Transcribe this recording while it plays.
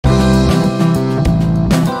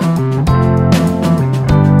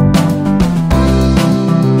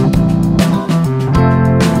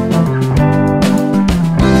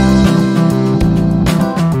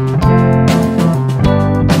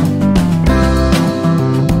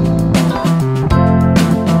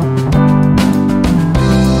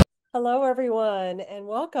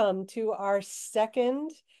welcome to our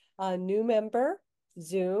second new member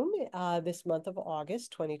Zoom this month of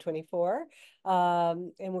August 2024.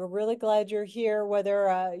 And we're really glad you're here,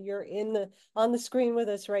 whether you're on the screen with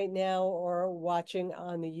us right now or watching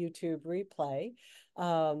on the YouTube replay.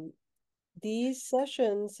 These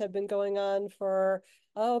sessions have been going on for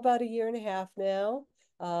about a year and a half now.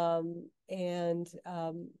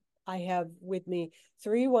 I have with me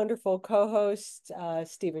three wonderful co-hosts,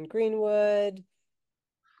 Stephen Greenwood,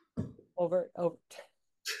 over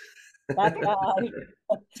that guy,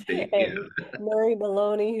 and Mary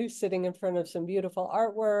Maloney, who's sitting in front of some beautiful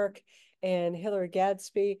artwork, and Hilary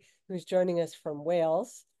Gadsby, who's joining us from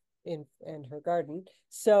Wales in her garden.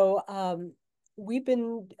 So we've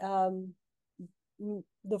been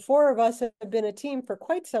the four of us have been a team for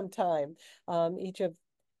quite some time. Each of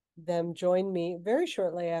them joined me very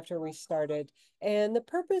shortly after we started. And the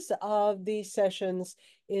purpose of these sessions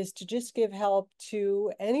is to just give help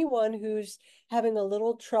to anyone who's having a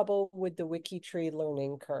little trouble with the WikiTree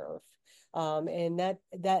learning curve. And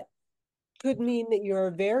that could mean that you're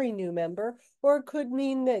a very new member, or it could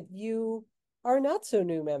mean that you are not so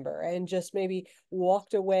new member and just maybe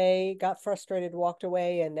walked away, got frustrated, walked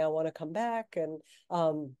away, and now want to come back. And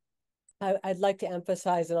I'd like to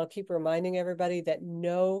emphasize, and I'll keep reminding everybody, that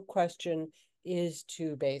no question is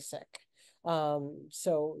too basic.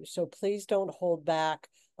 So please don't hold back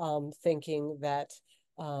thinking that,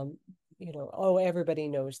 oh, everybody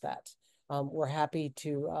knows that. We're happy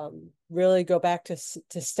to really go back to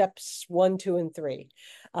steps 1, 2, and 3.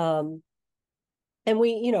 And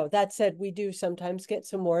we, that said, we do sometimes get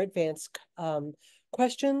some more advanced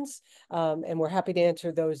questions, and we're happy to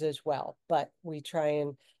answer those as well. But we try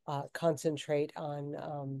and concentrate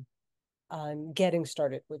on getting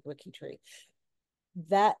started with WikiTree.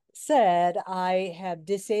 That said, I have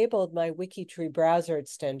disabled my WikiTree browser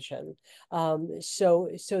extension so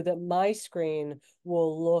that my screen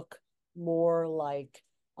will look more like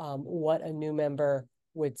what a new member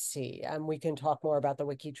would see. We can talk more about the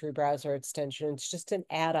WikiTree browser extension. It's just an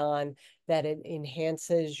add-on that it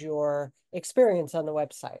enhances your experience on the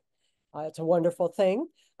website. It's a wonderful thing,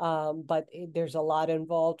 but there's a lot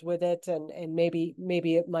involved with it, and maybe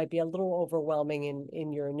it might be a little overwhelming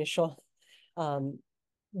in your initial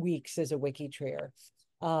weeks as a WikiTreeer.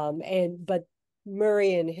 But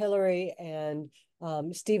Murray and Hilary and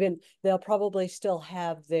Stephen, they'll probably still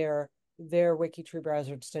have their WikiTree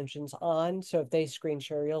browser extensions on. So if they screen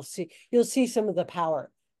share, you'll see some of the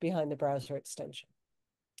power behind the browser extension.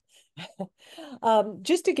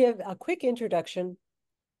 Just to give a quick introduction,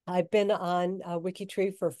 I've been on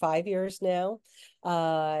WikiTree for 5 years now,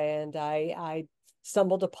 and I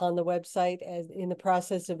stumbled upon the website in the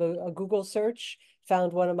process of a Google search,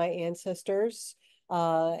 found one of my ancestors,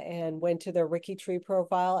 and went to their WikiTree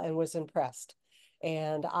profile and was impressed.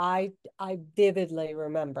 And I vividly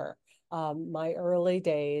remember my early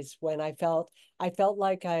days when I felt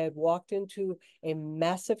like I had walked into a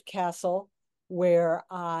massive castle where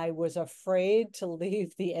I was afraid to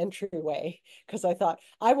leave the entryway because I thought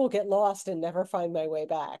I will get lost and never find my way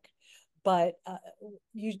back. But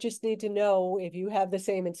you just need to know, if you have the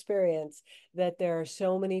same experience, that there are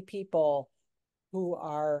so many people who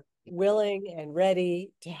are willing and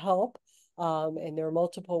ready to help. And there are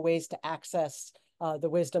multiple ways to access the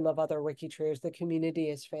wisdom of other WikiTreeers. The community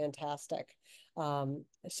is fantastic.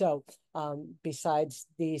 Besides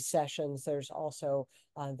these sessions, there's also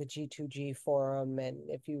the G2G forum. And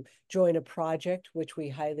if you join a project, which we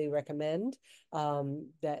highly recommend,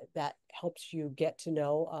 that helps you get to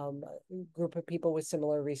know a group of people with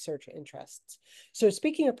similar research interests. So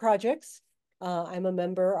speaking of projects, I'm a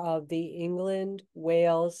member of the England,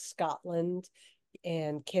 Wales, Scotland,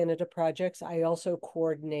 and Canada projects. I also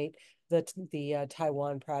coordinate the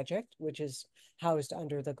Taiwan project, which is housed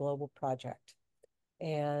under the Global Project.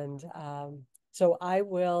 And so I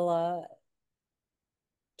will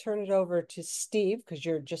turn it over to Steve, because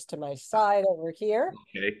you're just to my side over here.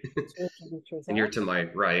 Okay. And you're to my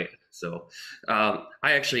right. So I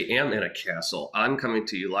actually am in a castle. I'm coming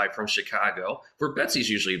to you live from Chicago, where Betsy's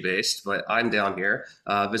usually based, but I'm down here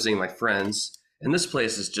visiting my friends. And this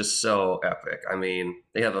place is just so epic. I mean,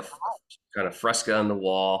 they have a kind of fresco on the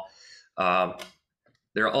wall.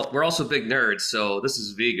 We're also big nerds. So this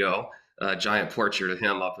is Vigo, a giant portrait of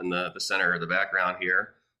him up in the center of the background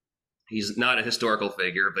here. He's not a historical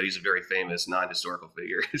figure, but he's a very famous non-historical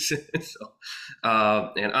figure.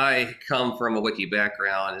 And I come from a wiki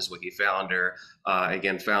background as wiki founder.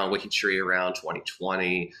 Again, found WikiTree around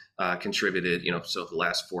 2020, contributed, so the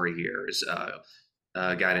last 4 years,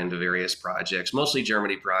 got into various projects, mostly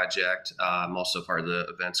Germany project. I'm also part of the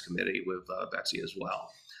events committee with Betsy as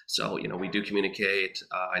well. So, we do communicate.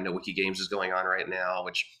 I know WikiGames is going on right now,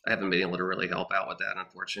 which I haven't been able to really help out with that,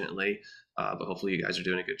 unfortunately. But hopefully you guys are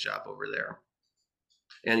doing a good job over there.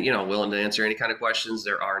 And, willing to answer any kind of questions.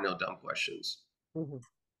 There are no dumb questions.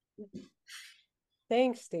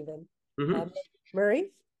 Thanks, Stephen.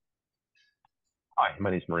 Murray? Hi, my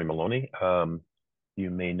name is Murray Maloney. You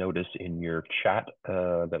may notice in your chat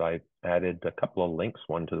that I've added a couple of links,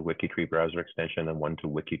 one to the WikiTree browser extension and one to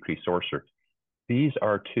WikiTree Sourcer. These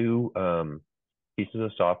are two pieces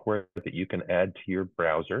of software that you can add to your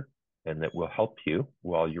browser and that will help you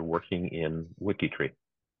while you're working in WikiTree.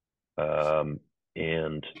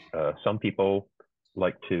 Some people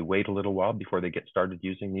like to wait a little while before they get started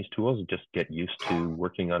using these tools and just get used to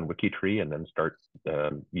working on WikiTree and then start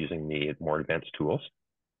using the more advanced tools.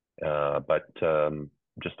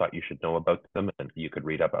 Just thought you should know about them, and you could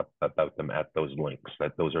read up about them at those links.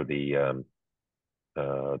 Those are the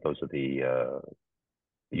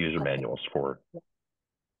user manuals for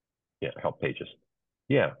help pages.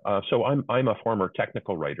 So I'm a former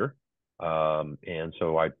technical writer, and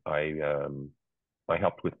so I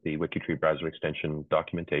helped with the WikiTree browser extension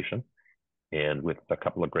documentation, and with a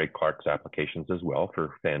couple of Greg Clark's applications as well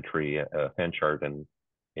for Fanchart and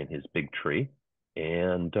his big tree.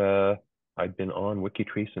 And I've been on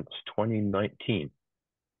WikiTree since 2019.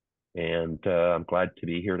 And I'm glad to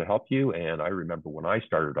be here to help you. And I remember when I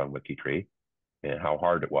started on WikiTree and how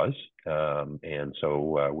hard it was. And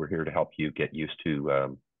so we're here to help you get used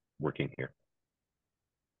to working here.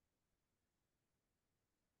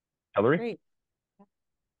 Hillary? Great.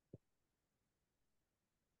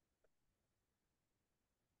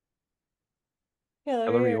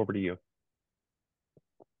 Hillary, over to you.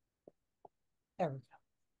 There we go.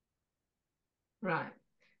 Right.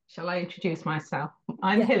 Shall I introduce myself?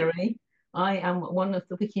 I'm Hillary. I am one of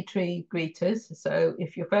the WikiTree greeters. So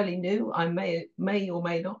if you're fairly new, I may or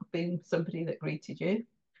may not have been somebody that greeted you.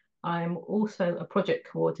 I'm also a project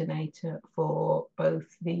coordinator for both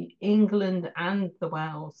the England and the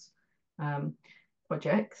Wales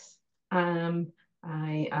projects. I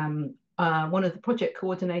am one of the project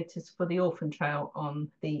coordinators for the Orphan Trail on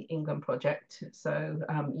the England project. So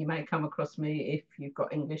you may come across me if you've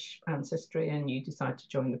got English ancestry and you decide to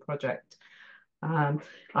join the project.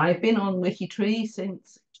 I've been on WikiTree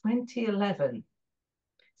since 2011.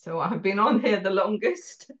 So I've been on here the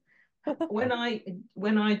longest. When I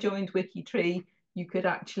joined WikiTree, you could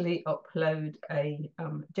actually upload a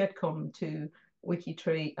GEDCOM to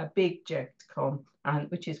WikiTree, a big GEDCOM,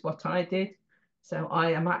 which is what I did. So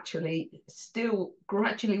I am actually still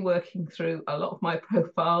gradually working through a lot of my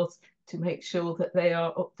profiles to make sure that they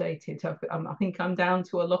are updated. I think I'm down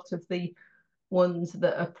to a lot of the ones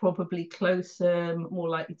that are probably closer, more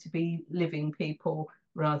likely to be living people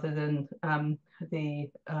rather than the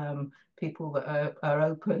people that are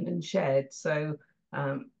open and shared. So,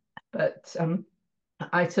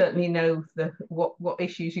 I certainly know what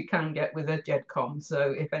issues you can get with a GEDCOM.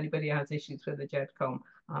 So if anybody has issues with a GEDCOM,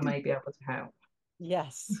 I may be able to help.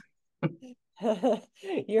 Yes.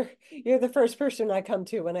 You're the first person I come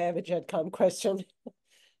to when I have a GEDCOM question.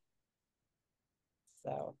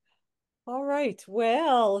 So, all right.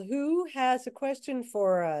 Well, who has a question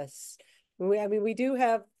for us? We do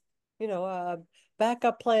have, a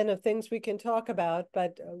backup plan of things we can talk about,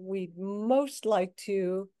 but we'd most like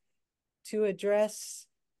to address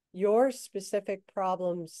your specific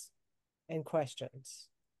problems and questions.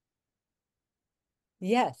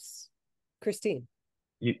 Yes, Christine.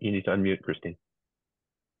 You need to unmute, Christine.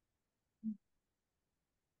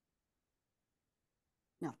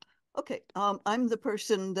 Yeah. Okay. I'm the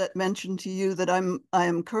person that mentioned to you that I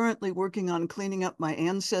am currently working on cleaning up my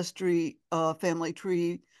Ancestry family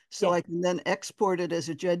tree so I can then export it as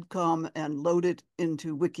a GEDCOM and load it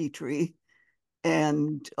into WikiTree.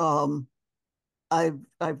 And I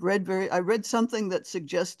read something that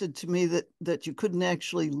suggested to me that you couldn't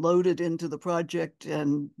actually load it into the project,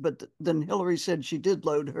 but then Hillary said she did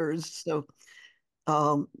load hers. So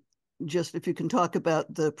just if you can talk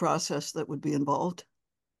about the process that would be involved.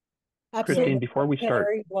 Absolutely. Christine, before we start,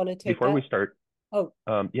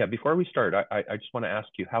 I just want to ask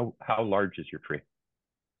you how large is your tree?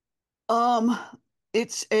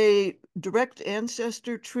 It's a direct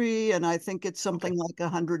ancestor tree, and I think it's something like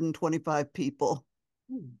 125 people.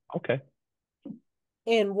 Okay.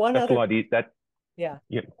 And one That's other. A lot yeah.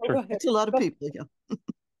 Sure. It's a lot of people. Yeah.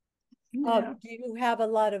 Do you have a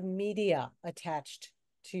lot of media attached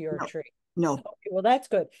to your tree? No. Okay, well, that's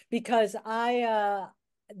good because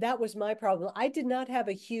that was my problem. I did not have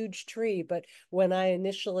a huge tree, but when I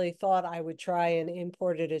initially thought I would try and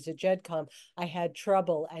import it as a GEDCOM, I had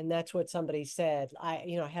trouble, and that's what somebody said. I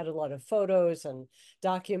had a lot of photos and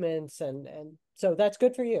documents, and so that's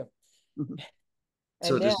good for you. Mm-hmm.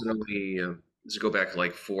 So does it only does it go back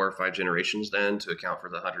like 4 or 5 generations then to account for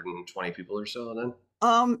the 120 people or so then?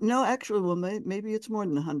 No, actually, well, maybe it's more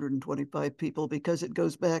than 125 people because it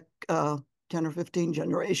goes back 10 or 15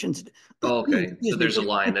 generations. Oh, okay. So there's a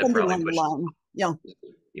line that Depending probably on the pushes. line. Yeah.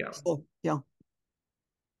 Yeah. So, yeah.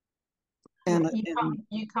 And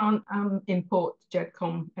you can't import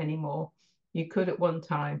GEDCOM anymore. You could at one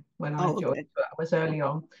time when I joined, okay. but I was early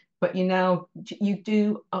on. But you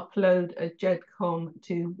do upload a GEDCOM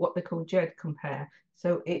to what they call GED compare.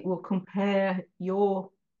 So it will compare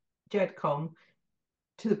your GEDCOM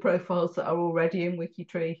to the profiles that are already in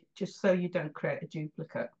WikiTree, just so you don't create a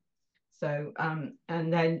duplicate. So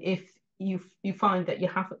and then if you find that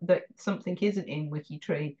that something isn't in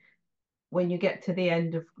WikiTree, when you get to the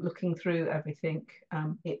end of looking through everything,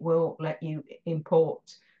 it will let you import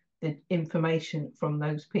the information from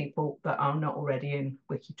those people that are not already in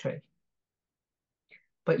WikiTree.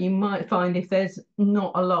 But you might find if there's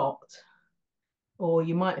not a lot, or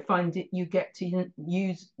you might find you get to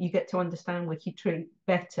understand WikiTree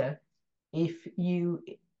better if you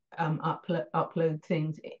upload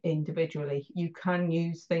things individually. You can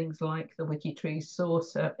use things like the WikiTree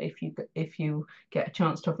sourcer if you get a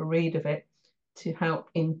chance to have a read of it to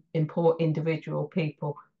help import individual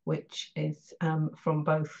people, which is from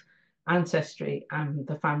both Ancestry and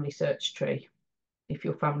the family search tree. If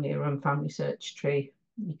your family are on family search tree,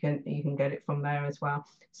 you can get it from there as well.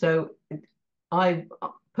 So I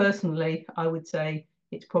personally, I would say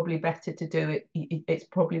it's probably better to do it. It's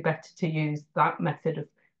probably better to use that method of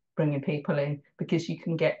bringing people in because you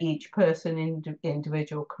can get each person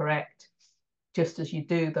individual correct just as you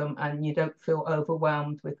do them, and you don't feel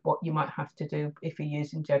overwhelmed with what you might have to do if you're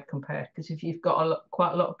using GEDcompare. Because if you've got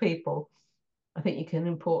quite a lot of people, I think you can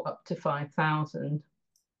import up to 5,000.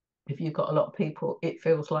 If you've got a lot of people, it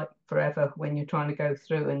feels like forever when you're trying to go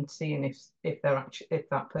through and seeing if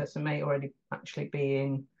that person may already actually be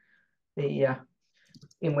in the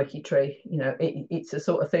in WikiTree. It's a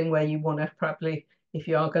sort of thing where you want to probably, if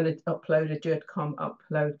you are going to upload a GEDCOM,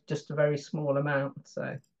 upload just a very small amount.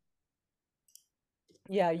 So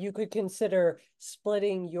yeah, you could consider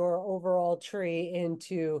splitting your overall tree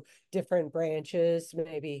into different branches,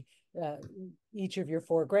 maybe each of your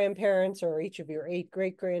 4 grandparents or each of your 8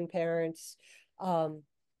 great-grandparents.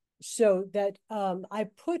 So that I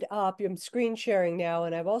put up, I'm screen sharing now,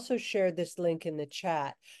 and I've also shared this link in the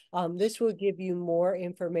chat. This will give you more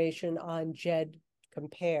information on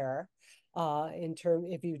GEDcompare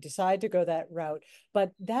if you decide to go that route.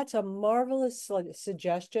 But that's a marvelous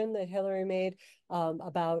suggestion that Hillary made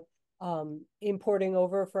about importing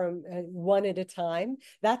over from one at a time.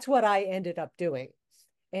 That's what I ended up doing.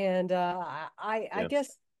 And I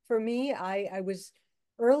guess for me, I was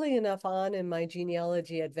early enough on in my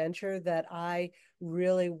genealogy adventure that I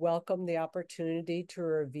really welcomed the opportunity to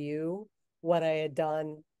review what I had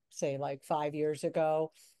done, say, like 5 years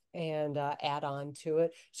ago, and add on to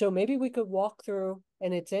it. So maybe we could walk through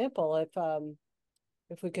an example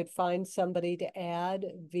if we could find somebody to add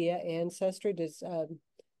via Ancestry.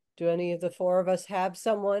 Do any of the 4 of us have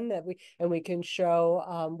someone that we can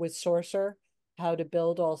show with Sourcer how to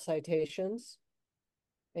build all citations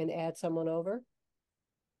and add someone over?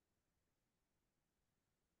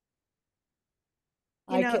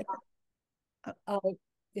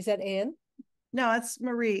 Is that Anne? No, it's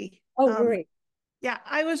Marie. Oh, Marie. Yeah,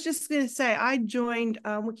 I was just going to say, I joined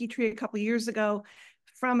WikiTree a couple of years ago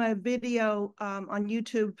from a video on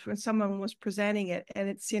YouTube when someone was presenting it, and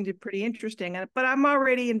it seemed pretty interesting. But I'm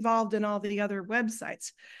already involved in all the other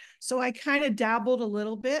websites. So I kind of dabbled a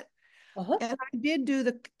little bit. And I did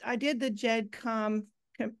the GEDCOM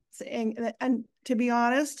thing. And to be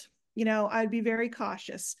honest, I'd be very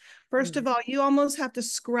cautious. First of all, you almost have to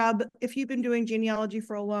scrub, if you've been doing genealogy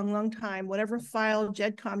for a long, long time, whatever file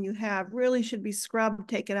GEDCOM you have really should be scrubbed,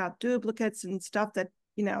 taking out duplicates and stuff that,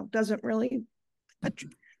 doesn't really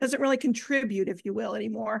contribute, if you will,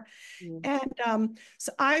 anymore. And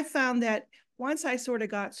so I found that once I sort of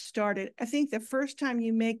got started, I think the first time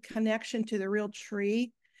you make connection to the real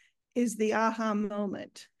tree is the aha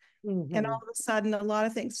moment. And all of a sudden, a lot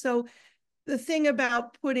of things. So the thing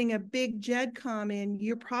about putting a big GEDCOM in,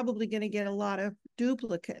 you're probably going to get a lot of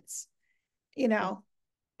duplicates. If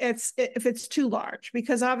it's too large,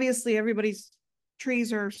 because obviously everybody's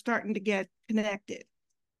trees are starting to get connected.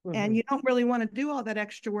 And you don't really want to do all that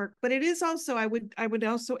extra work. But it is also, I would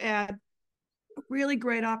also add, a really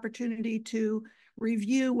great opportunity to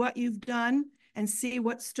review what you've done and see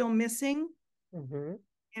what's still missing, Mm-hmm.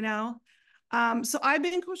 you know? So I've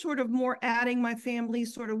been sort of more adding my family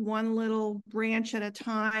sort of one little branch at a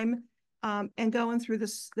time, and going through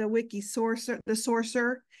the wiki sourcer, the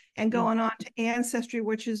sourcer, and going on to Ancestry,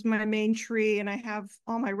 which is my main tree, and I have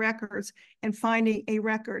all my records, and finding a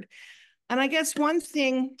record. And I guess one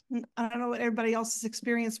thing, I don't know what everybody else's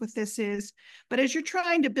experience with this is, but as you're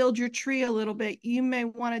trying to build your tree a little bit, you may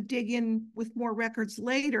want to dig in with more records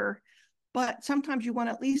later, but sometimes you want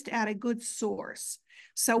to at least add a good source.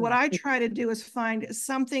 So what I try to do is find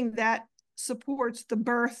something that supports the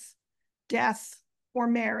birth, death, or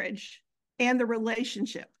marriage and the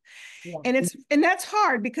relationship. Yeah. And that's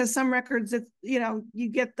hard because some records, you know, you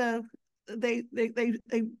get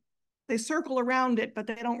they circle around it, but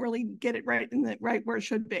they don't really get it right in the right where it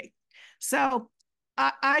should be. So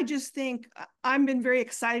I just think I've been very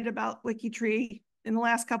excited about WikiTree in the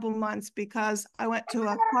last couple of months because I went to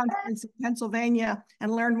a conference in Pennsylvania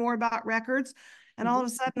and learned more about records. And all of a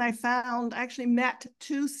sudden I actually met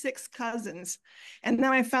 2 6 cousins. And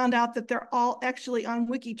then I found out that they're all actually on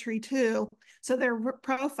WikiTree too. So their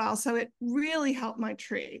profiles. So it really helped my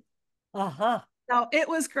tree. Uh-huh. So it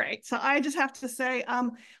was great. So I just have to say,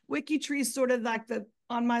 WikiTree is sort of like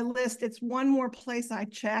on my list. It's one more place I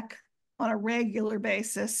check on a regular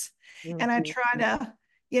basis. And I try to,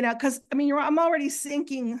 you know, because I mean, I'm already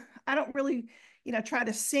syncing. I don't really, you know, try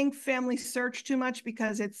to sync family search too much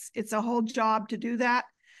because it's a whole job to do that.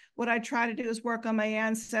 What I try to do is work on my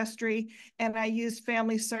ancestry, and I use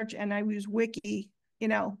family search, and I use Wiki, you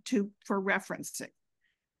know, for referencing.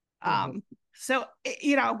 So,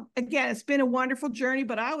 you know, again, it's been a wonderful journey,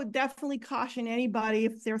 but I would definitely caution anybody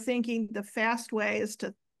if they're thinking the fast way is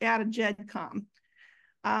to add a GEDCOM.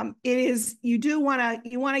 It is, you want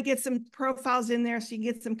to get some profiles in there so you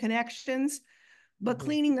can get some connections, but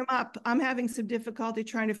cleaning them up, I'm having some difficulty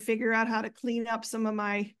trying to figure out how to clean up some of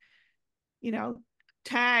my, you know,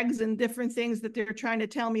 tags and different things that they're trying to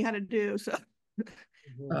tell me how to do. So.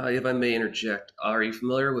 If I may interject, are you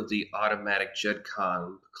familiar with the automatic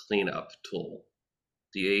GEDCOM cleanup tool,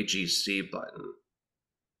 the AGC button?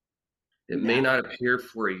 It may not appear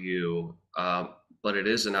for you, but it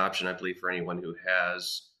is an option, I believe, for anyone who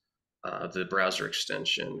has the browser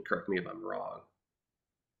extension. Correct me if I'm wrong.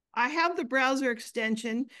 I have the browser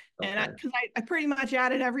extension, and because I pretty much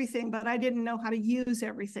added everything, but I didn't know how to use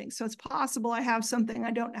everything. So it's possible I have something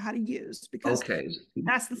I don't know how to use, because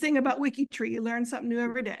that's the thing about WikiTree. You learn something new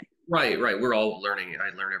every day. Right. We're all learning.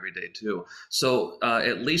 I learn every day too. So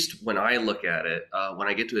at least when I look at it, when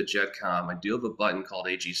I get to a GEDCOM, I do have a button called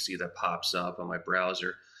AGC that pops up on my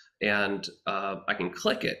browser, and I can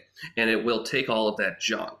click it, and it will take all of that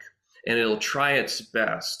junk, and it'll try its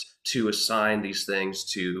best to assign these things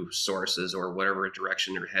to sources or whatever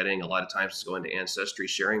direction they're heading. A lot of times it's going to Ancestry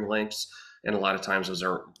sharing links, and a lot of times those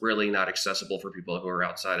are really not accessible for people who are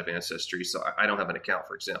outside of Ancestry. So I don't have an account,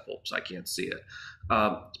 for example, so I can't see it.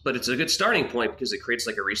 But it's a good starting point because it creates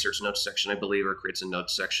like a research notes section, I believe, or creates a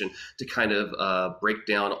notes section to kind of break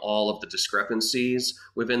down all of the discrepancies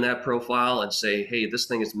within that profile and say, hey, this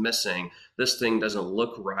thing is missing. This thing doesn't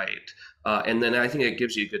look right. And then I think it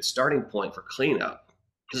gives you a good starting point for cleanup,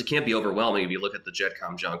 because it can't be overwhelming if you look at the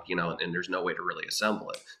GEDCOM junk, you know, and there's no way to really assemble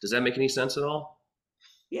it. Does that make any sense at all?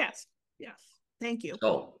 Yes. Thank you.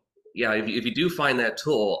 Oh, yeah. If you do find that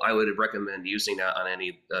tool, I would recommend using that on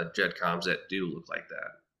any GEDCOMs that do look like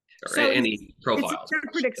that, or so any profiles.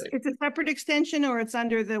 It's a separate extension, or it's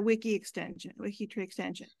under the WikiTree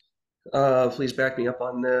extension? Please back me up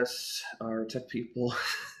on this, our tech people.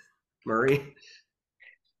 Murray?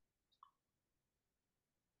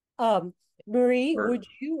 Marie,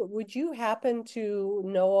 would you happen to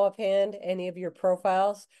know offhand any of your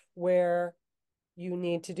profiles where you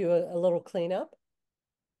need to do a little cleanup?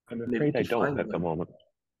 I'm afraid I don't at the moment.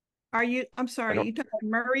 I'm sorry, are you talking to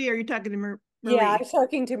Murray, or are you talking to Marie? Yeah, I was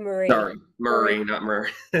talking to Marie. Sorry, Murray, not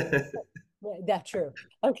Murray. That's true.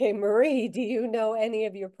 Okay, Marie, do you know any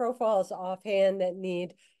of your profiles offhand that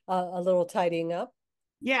need a little tidying up?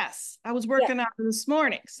 Yes, I was working on it this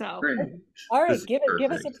morning. So, all right,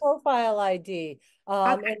 give us a profile ID.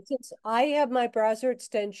 And since I have my browser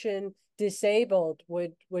extension disabled,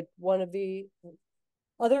 would one of the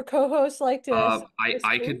other co-hosts like to?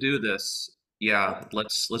 I could do this. Yeah,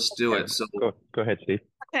 let's do it. So go ahead, Steve.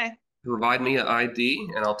 Okay. Provide me an ID,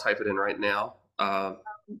 and I'll type it in right now.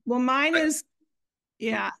 Well, mine is,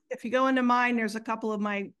 if you go into mine, there's a couple of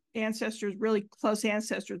my ancestors, really close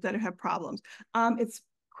ancestors, that have problems. It's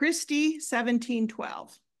Christy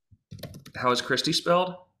 1712. How is Christy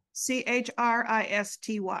spelled?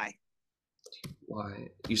 Christy. Why?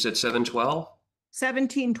 You said 712?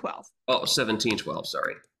 1712. Oh, 1712,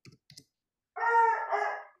 sorry.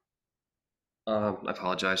 I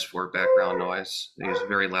apologize for background noise. There's a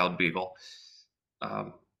very loud beagle.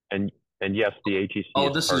 And yes, the AGC oh,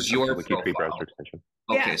 is this part is of your the WikiTree profile. browser extension.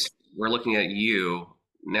 Okay, Yes. so we're looking at you.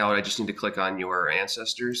 Now I just need to click on your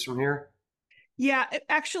ancestors from here. Yeah,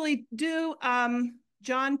 actually do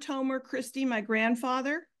John Tomer Christie, my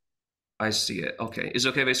grandfather. I see it. Okay. Is it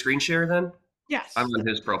okay if I screen share then? Yes. I'm on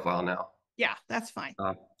his profile now. Yeah, that's fine.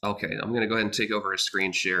 Okay, I'm going to go ahead and take over his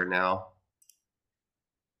screen share now.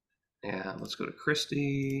 And let's go to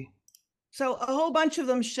Christy. So a whole bunch of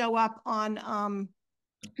them show up on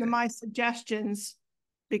my suggestions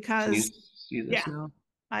because can you see this now?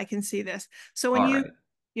 I can see this. So when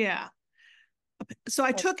so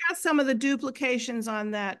I took out some of the duplications on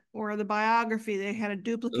that, or the biography. They had it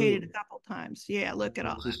duplicated a couple times. Yeah, look at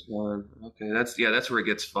all that. This one. Okay, that's where it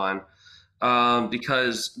gets fun.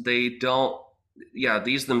 Because they don't,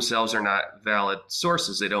 these themselves are not valid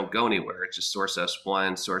sources. They don't go anywhere. It's just source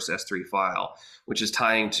S1, source S3 file, which is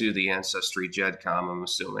tying to the Ancestry GEDCOM, I'm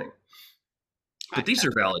assuming. But these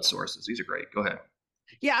are valid sources. These are great. Go ahead.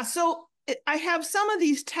 Yeah, so I have some of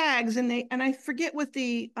these tags, and I forget what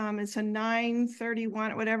the it's a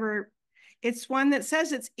 931 or whatever. It's one that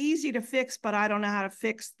says it's easy to fix, but I don't know how to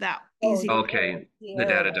fix that easy. Okay, the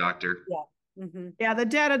data doctor. Yeah. Mm-hmm. Yeah, the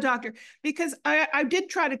data doctor, because I did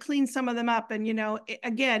try to clean some of them up, and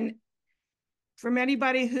again, from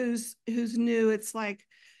anybody who's new, it's like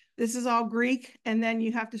this is all Greek, and then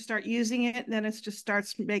you have to start using it, and then it just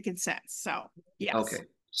starts making sense. So yes. Okay.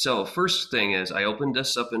 So first thing is I opened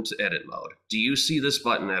this up into edit mode. Do you see this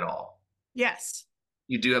button at all? Yes.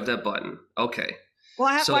 You do have that button. Okay. Well,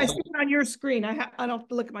 I see it on your screen. I don't have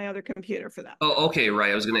to look at my other computer for that. Oh, okay,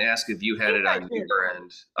 right. I was going to ask if you had it on your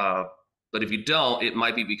end. But if you don't, it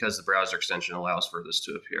might be because the browser extension allows for this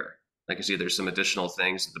to appear. I can see there's some additional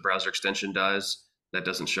things that the browser extension does that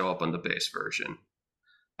doesn't show up on the base version.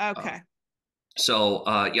 Okay.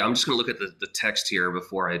 I'm just going to look at the text here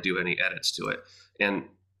before I do any edits to it. And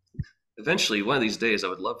eventually, one of these days, I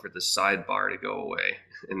would love for this sidebar to go away,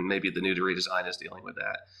 and maybe the new redesign is dealing with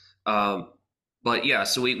that. But yeah,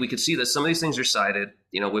 so we could see that some of these things are cited,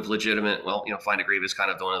 with legitimate, find a grave is kind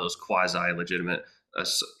of one of those quasi-legitimate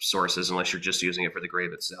sources, unless you're just using it for the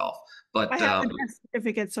grave itself. But I have the death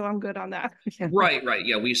certificate, so I'm good on that. Right.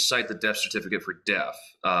 Yeah, we cite the death certificate for death.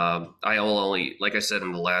 I only, like I said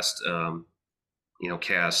in the last,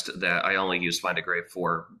 cast, that I only use find a grave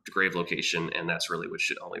for the grave location, and that's really what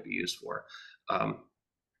should only be used for.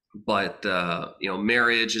 But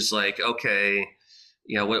marriage is like, okay,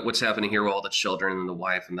 what's happening here with all the children and the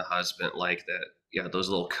wife and the husband, like that. Yeah, those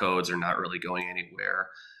little codes are not really going anywhere.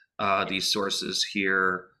 These sources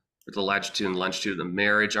here, with the latitude and longitude of the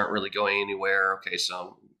marriage, aren't really going anywhere. Okay,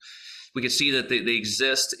 so we can see that they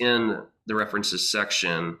exist in the references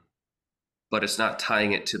section, but it's not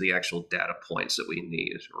tying it to the actual data points that we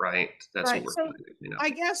need, right? That's right. What we're doing. I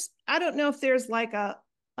guess I don't know if there's like an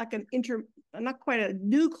not quite a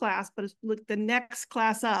new class, but it's like the next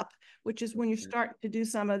class up, which is when you start to do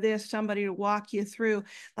some of this, somebody to walk you through.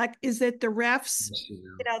 Like, is it the refs?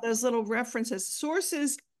 Those little references,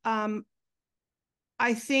 sources.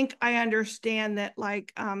 I think I understand that,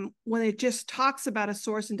 like, when it just talks about a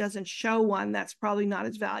source and doesn't show one, that's probably not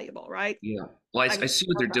as valuable, right? Yeah. Well, I see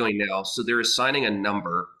what they're doing now. So they're assigning a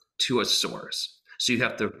number to a source. So you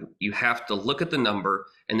have to look at the number,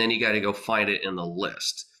 and then you got to go find it in the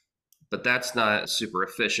list. But that's not super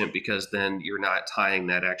efficient, because then you're not tying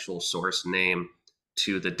that actual source name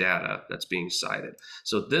to the data that's being cited.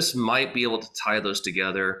 So this might be able to tie those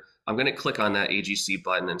together. I'm going to click on that AGC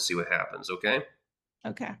button and see what happens, okay?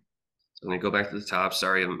 Okay. So I'm going to go back to the top.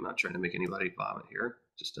 Sorry, I'm not trying to make anybody vomit here.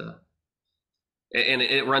 And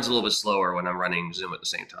it runs a little bit slower when I'm running Zoom at the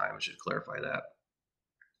same time. I should clarify that.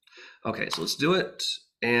 Okay, so let's do it.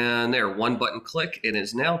 And there, one button click. It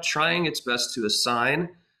is now trying its best to assign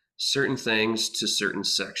certain things to certain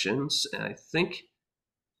sections. And I think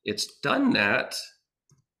it's done that.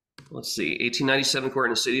 Let's see, 1897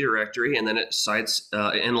 coordinate city directory, and then it cites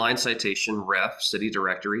inline citation ref city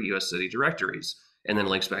directory, US city directories, and then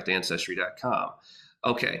links back to ancestry.com.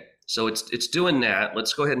 Okay, so it's doing that.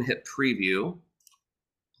 Let's go ahead and hit preview.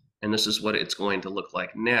 And this is what it's going to look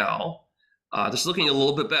like now. This is looking a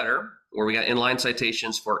little bit better, where we got inline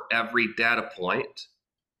citations for every data point.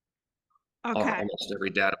 Okay. Almost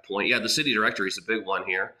every data point. Yeah, the city directory is a big one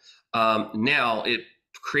here. Now it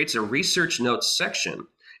creates a research notes section.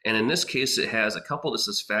 And in this case, it has a couple that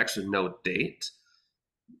says facts with no date.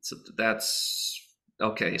 So that's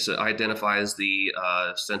okay. So it identifies the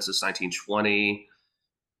census 1920,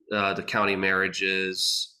 the county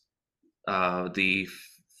marriages, the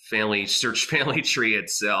family search family tree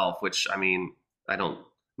itself, which I mean, I don't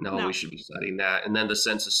know, we should be studying that. And then the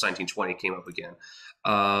census 1920 came up again.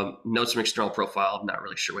 Notes from external profile, I'm not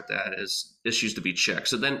really sure what that is. Issues to be checked.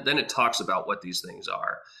 So then it talks about what these things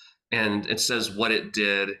are, and it says what it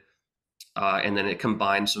did, and then it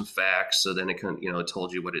combined some facts. So then it can, it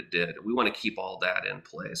told you what it did. We want to keep all that in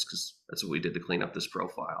place because that's what we did to clean up this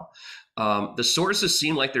profile. The sources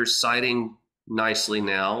seem like they're citing nicely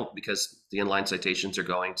now because the inline citations are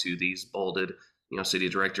going to these bolded, city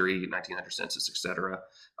directory, 1900 census, etc.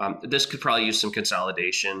 This could probably use some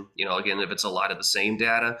consolidation. Again, if it's a lot of the same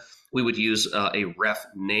data, we would use a ref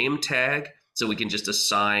name tag, so we can just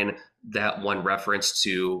assign that one reference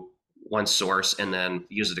to one source and then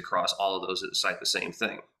use it across all of those that cite the same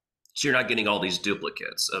thing. So you're not getting all these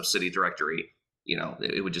duplicates of city directory.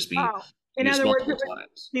 It would just be in other words, it would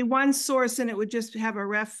times. be one source and it would just have a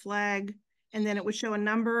ref flag and then it would show a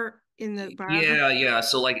number in the biography. Yeah.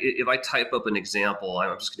 So like if I type up an example,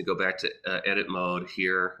 I'm just going to go back to edit mode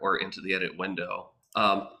here or into the edit window.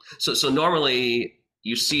 So normally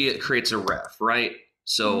you see it creates a ref, right?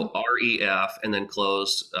 So ref and then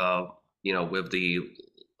close, with the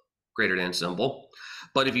greater than symbol.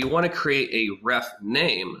 But if you want to create a ref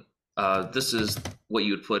name, this is what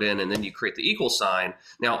you would put in, and then you create the equal sign.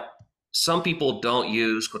 Now, some people don't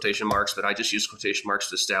use quotation marks, but I just use quotation marks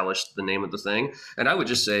to establish the name of the thing. And I would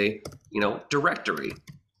just say, directory.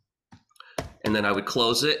 And then I would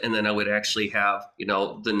close it, and then I would actually have,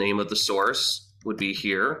 the name of the source would be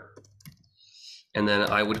here. And then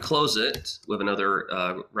I would close it with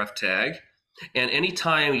another ref tag. And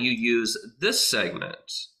anytime you use this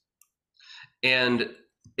segment, and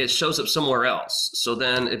it shows up somewhere else. So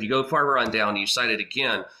then if you go farther on down, you cite it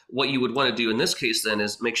again, what you would want to do in this case then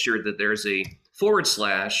is make sure that there's a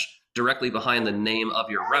 / directly behind the name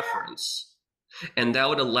of your reference. And that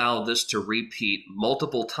would allow this to repeat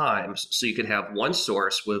multiple times. So you could have one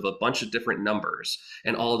source with a bunch of different numbers,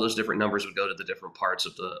 and all of those different numbers would go to the different parts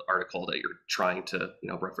of the article that you're trying to,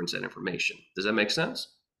 reference that information. Does that make sense?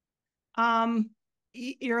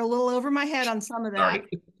 You're a little over my head on some of that. Sorry.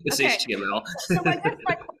 It's okay. HTML. So I guess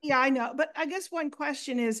yeah, I know. But I guess one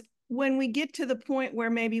question is, when we get to the point where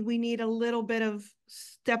maybe we need a little bit of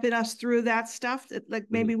stepping us through that stuff, that like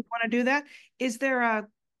maybe we want to do that, is there a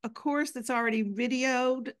course that's already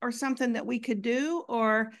videoed or something that we could do?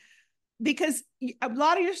 Or because a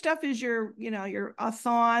lot of your stuff is your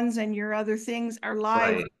authons and your other things are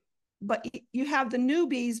live. Right. But you have the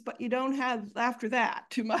newbies, but you don't have after that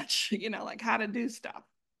too much, like how to do stuff.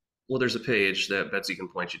 Well, there's a page that Betsy can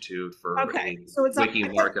point you to for so it's wiki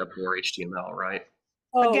markup or HTML, right?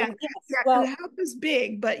 Oh, again, yes. Well, the help is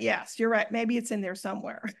big, but yes, you're right. Maybe it's in there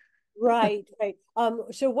somewhere. Right.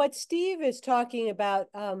 So what Steve is talking about,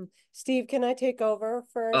 Steve, can I take over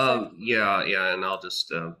for a second? Yeah, and I'll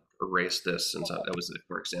just erase this since that was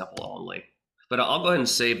for example only. But I'll go ahead and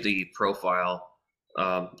save the profile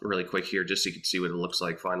really quick here, just so you can see what it looks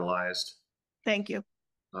like finalized. Thank you.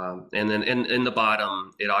 And then in the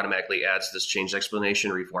bottom, it automatically adds this change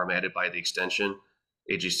explanation reformatted by the extension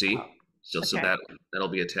AGC. So that'll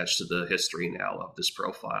be attached to the history now of this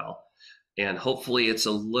profile. And hopefully it's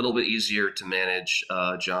a little bit easier to manage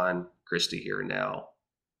John Christie here now.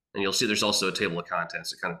 And you'll see there's also a table of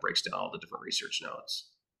contents that kind of breaks down all the different research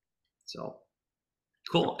notes. So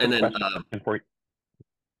cool. And then what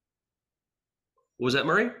was that,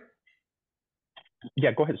 Murray?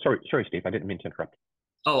 Yeah, go ahead. Sorry, Steve. I didn't mean to interrupt.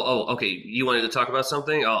 Oh, okay. You wanted to talk about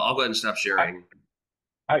something? I'll go ahead and stop sharing.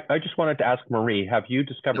 I just wanted to ask Marie, have you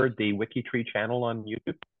discovered the WikiTree channel on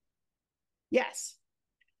YouTube? Yes.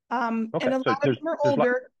 And a lot of them are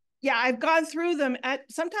older. Yeah, I've gone through them.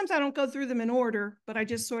 Sometimes I don't go through them in order, but I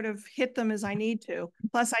just sort of hit them as I need to.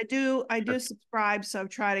 Plus, I do subscribe, so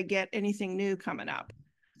try to get anything new coming up.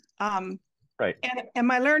 Right. And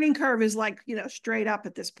my learning curve is like, straight up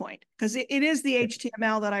at this point, because it is the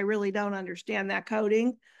HTML that I really don't understand, that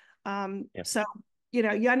coding. So,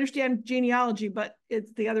 you understand genealogy, but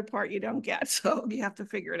it's the other part you don't get. So you have to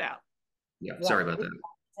figure it out. Yeah. Sorry about that.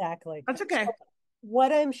 Exactly. That's okay. So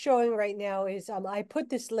what I'm showing right now is I put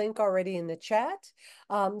this link already in the chat.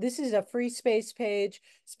 This is a free space page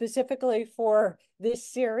specifically for this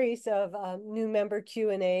series of new member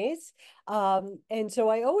Q&As. And so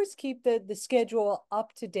I always keep the schedule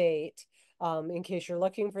up to date in case you're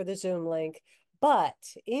looking for the Zoom link. But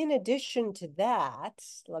in addition to that,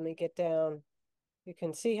 let me get down. You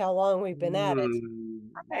can see how long we've been at it.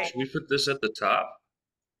 Should we put this at the top?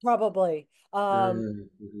 Probably.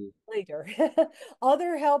 Later.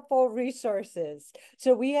 Other helpful resources.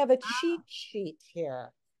 So we have a cheat sheet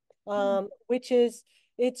here, which is,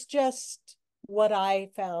 it's just what I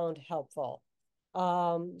found helpful.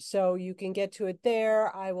 So you can get to it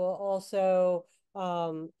there. I will also,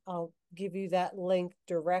 I'll give you that link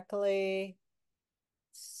directly.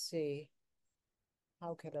 Let's see.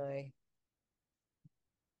 How can I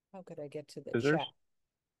get to the chat?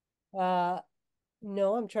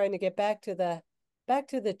 No, I'm trying to get back to the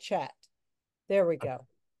chat. There we go.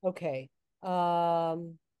 Okay.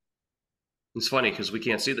 It's funny because we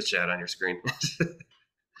can't see the chat on your screen.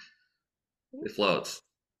 It floats.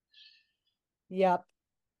 Yep.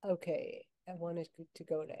 Okay. I wanted to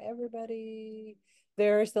go to everybody.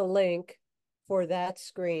 There's the link for that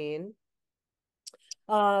screen.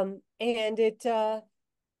 And I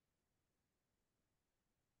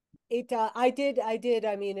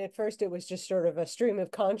mean, at first it was just sort of a stream of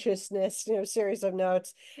consciousness, series of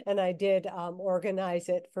notes, and I did organize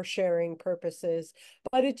it for sharing purposes.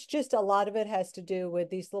 But it's just a lot of it has to do with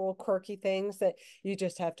these little quirky things that you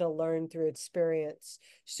just have to learn through experience.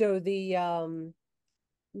 So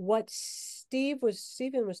what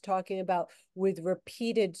Stephen was talking about with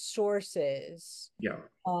repeated sources. Yeah.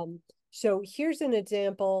 So here's an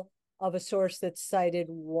example of a source that's cited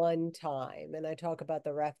one time, and I talk about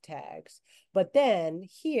the ref tags. But then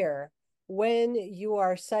here, when you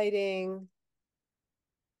are citing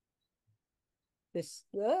this,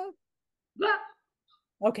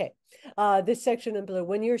 okay, this section in blue,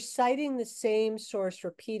 when you're citing the same source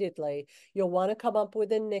repeatedly, you'll want to come up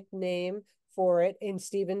with a nickname for it. In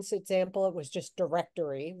Stephen's example, it was just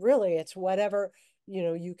directory. Really, it's whatever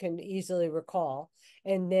you can easily recall.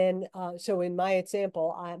 And then, so in my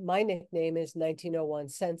example, my nickname is 1901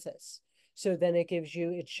 census. So then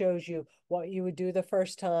it shows you what you would do the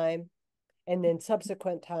first time, and then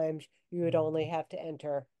subsequent times you would only have to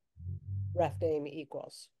enter ref name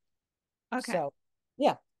equals. Okay. So,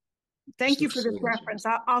 yeah. Thank you for this reference.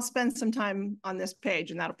 I'll spend some time on this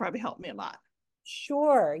page, and that'll probably help me a lot.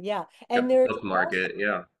 Sure. Yeah. And there's market.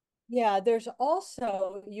 Yeah. Yeah, there's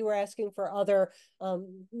also, you were asking for other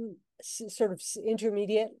sort of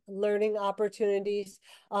intermediate learning opportunities.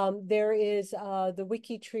 There is the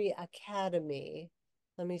WikiTree Academy.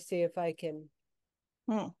 Let me see if I can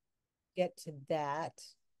get to that.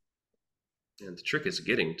 And the trick is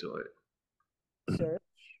getting to it. Search.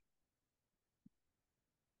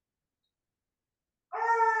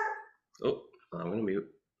 Oh, I'm going to mute.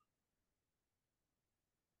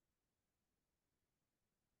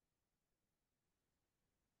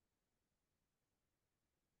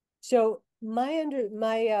 So my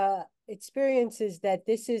experience is that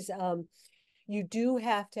this is you do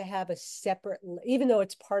have to have a separate, even though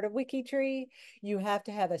it's part of WikiTree, you have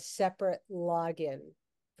to have a separate login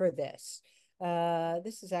for this.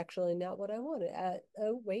 This is actually not what I wanted.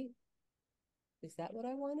 Oh, wait. Is that what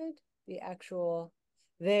I wanted? The actual,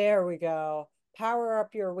 there we go. Power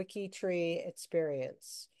up your WikiTree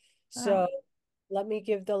experience. So let me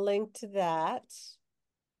give the link to that.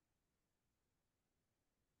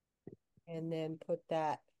 And then put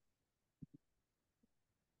that,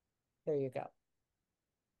 there you go.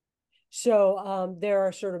 So there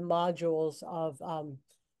are sort of modules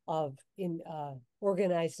of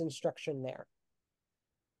organized instruction there.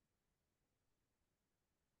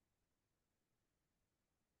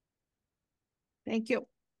 Thank you.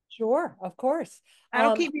 Sure, of course.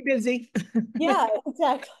 That'll keep me busy. Yeah,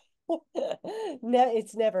 exactly. No,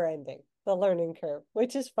 it's never ending, the learning curve,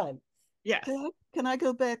 which is fun. Yes. Can I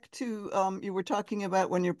go back to you were talking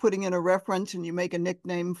about when you're putting in a reference and you make a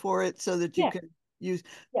nickname for it so that you can use.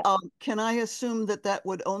 Can I assume that that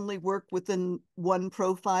would only work within one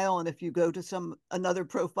profile, and if you go to another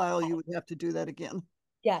profile, you would have to do that again?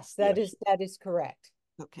 Yes, that is correct.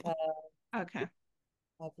 Okay. Okay.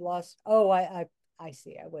 I've lost. Oh, I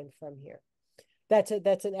see. I went from here. That's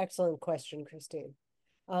an excellent question, Christine.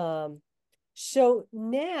 So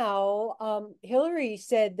now Hillary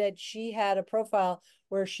said that she had a profile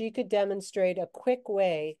where she could demonstrate a quick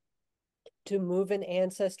way to move an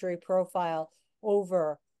Ancestry profile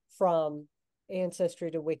over from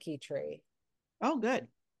Ancestry to WikiTree. Oh, good.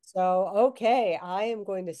 So, okay, I am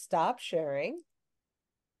going to stop sharing.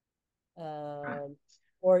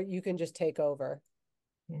 Or you can just take over.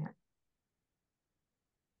 Yeah.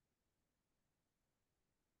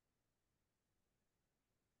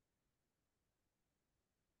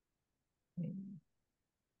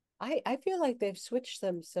 I feel like they've switched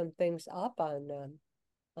some things up on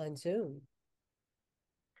Zoom.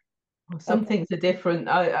 Well, some things are different.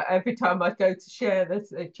 Every time I go to share this,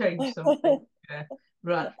 they change something. Yeah.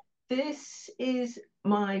 Right. This is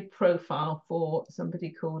my profile for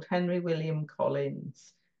somebody called Henry William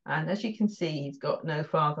Collins. And as you can see, he's got no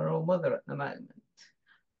father or mother at the moment.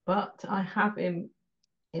 But I have him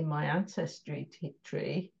in my ancestry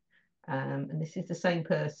tree, and this is the same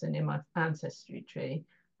person in my ancestry tree,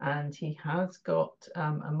 and he has got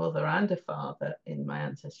a mother and a father in my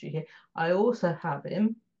ancestry here. I also have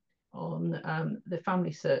him on the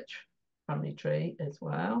family search family tree as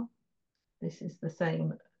well. This is the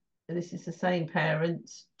same. This is the same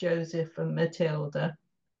parents, Joseph and Matilda,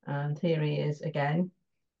 and here he is again.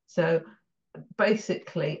 So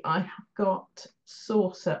basically, I have got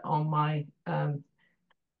Saucer on my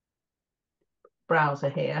browser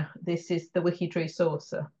here. This is the WikiTree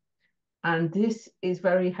Saucer, and this is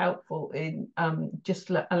very helpful in just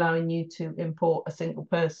allowing you to import a single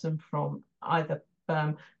person from either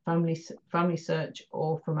family search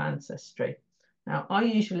or from Ancestry. Now, I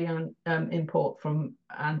usually import from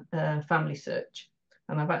family search,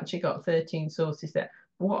 and I've actually got 13 sources there.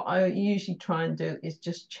 What I usually try and do is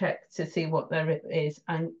just check to see what there is,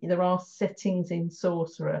 and there are settings in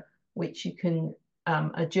Sorcerer which you can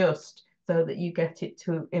adjust so that you get it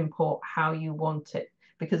to import how you want it,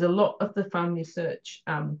 because a lot of the family search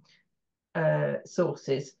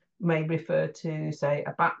sources may refer to, say,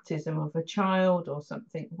 a baptism of a child or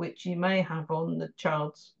something which you may have on the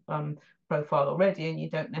child's profile already, and you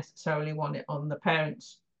don't necessarily want it on the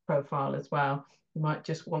parent's profile as well. You might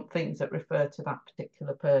just want things that refer to that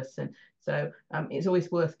particular person. So it's always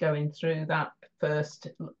worth going through that first.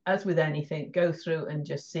 As with anything, go through and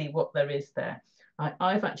just see what there is there.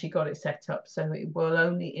 I've actually got it set up so it will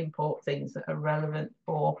only import things that are relevant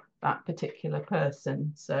for that particular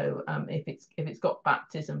person. So if it's got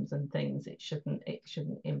baptisms and things, it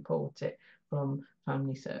shouldn't import it from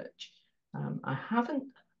family search. I haven't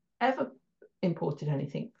ever imported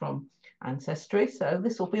anything from Ancestry, so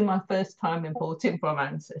this will be my first time importing from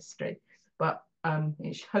Ancestry, but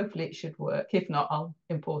hopefully it should work. If not, I'll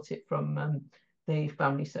import it from the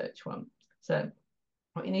family search one. So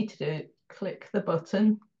what you need to do, click the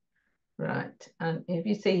button, right, and if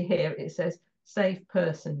you see here it says save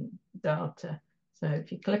person data. So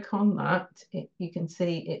if you click on that, you can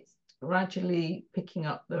see it's gradually picking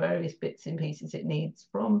up the various bits and pieces it needs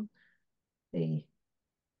from the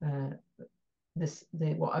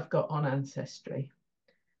what I've got on Ancestry.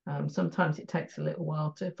 Sometimes it takes a little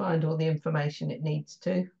while to find all the information it needs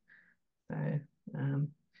to. So,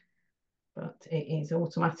 but it is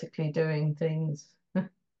automatically doing things.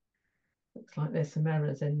 Looks like there's some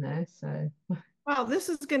errors in there. So, wow, this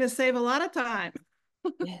is going to save a lot of time.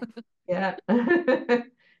 Yeah.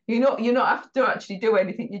 You're not have to actually do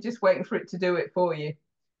anything. You're just waiting for it to do it for you.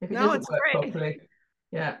 If it doesn't work properly.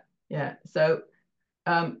 Yeah. So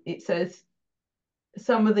it says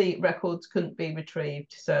some of the records couldn't be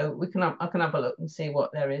retrieved, so I can have a look and see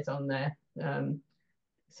what there is on there.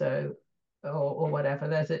 So or whatever.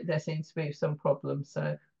 There seems to be some problems.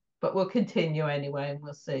 So, but we'll continue anyway, and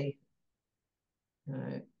we'll see.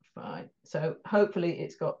 Fine. So hopefully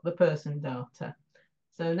it's got the person data.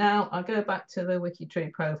 So now I go back to the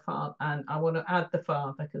WikiTree profile, and I want to add the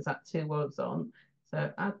father because that's who was on. So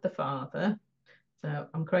add the father. So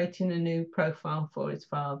I'm creating a new profile for his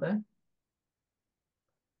father.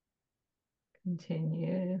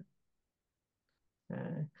 Continue.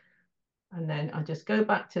 And then I just go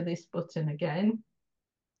back to this button again.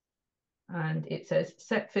 And it says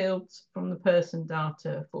set fields from the person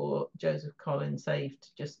data for Joseph Collins saved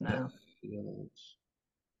just now.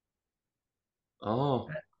 Oh.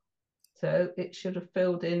 So it should have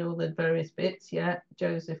filled in all the various bits. Yeah,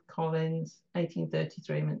 Joseph Collins,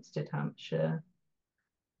 1833, Minstead, Hampshire.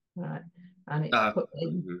 Right, and it's put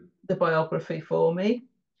in the biography for me.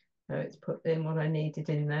 So it's put in what I needed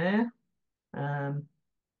in there. And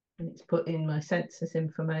it's put in my census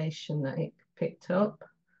information that it picked up,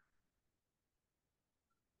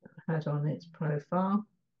 had on its profile.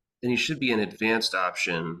 Then you should be an advanced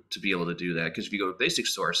option to be able to do that, because if you go to basic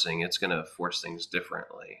sourcing, it's going to force things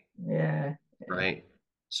differently. Yeah. Right.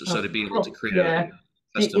 So to be able to create a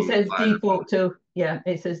custom, it says default to,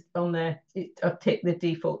 it says on there, I've ticked the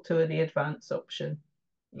default to the advanced option.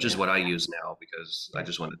 Which is what I use now, because I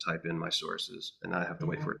just want to type in my sources and not have to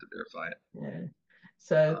wait for it to verify it. Yeah.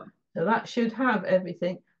 So that should have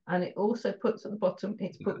everything. And it also puts at the bottom,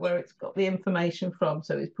 it's put where it's got the information from.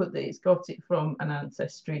 So it's put that it's got it from an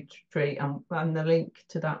ancestry tree and the link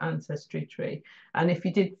to that ancestry tree. And if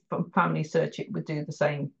you did from family search, it would do the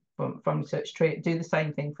same from family search tree. It'd do the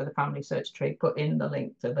same thing for the family search tree, put in the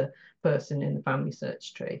link to the person in the family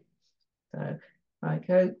search tree. So I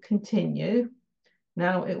go continue.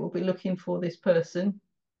 Now it will be looking for this person.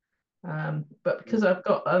 But because I've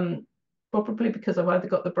got, probably because I've either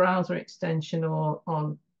got the browser extension or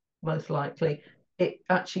on, most likely, it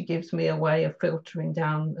actually gives me a way of filtering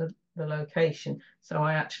down the location. So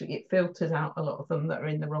it filters out a lot of them that are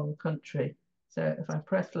in the wrong country. So if I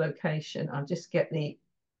press location, I just get the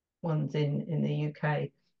ones in the UK.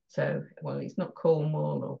 So, well, he's not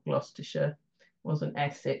Cornwall or Gloucestershire, wasn't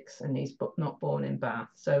Essex, and he's not born in Bath.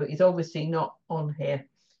 So he's obviously not on here.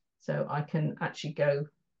 So I can actually go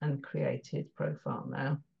and create his profile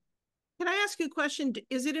now. Can I ask you a question?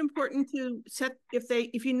 Is it important to set,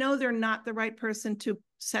 if you know they're not the right person, to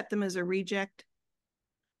set them as a reject?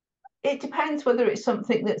 It depends whether it's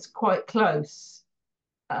something that's quite close.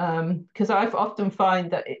 Because I've often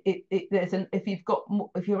find that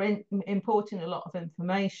if you're importing a lot of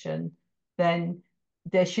information, then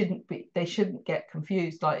they shouldn't get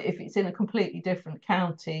confused. Like if it's in a completely different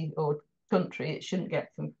county or country, it shouldn't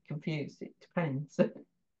get confused. It depends.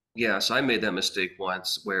 Yes, I made that mistake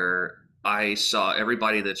once where I saw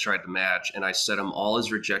everybody that tried to match and I set them all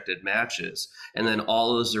as rejected matches. And then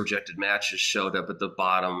all those rejected matches showed up at the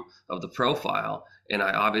bottom of the profile. And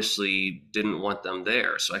I obviously didn't want them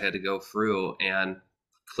there. So I had to go through and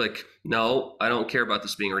click, no, I don't care about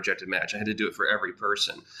this being a rejected match. I had to do it for every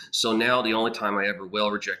person. So now the only time I ever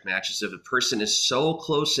will reject matches if a person is so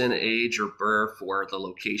close in age or birth or the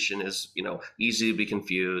location is, easy to be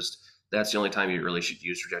confused. That's the only time you really should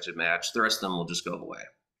use rejected match. The rest of them will just go away.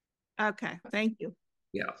 Okay, thank you.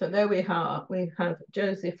 Yeah. So there we have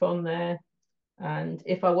Joseph on there, and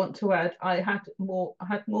if I want to add, I had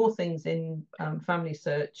more things in family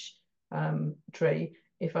search tree.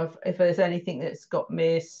 If there's anything that's got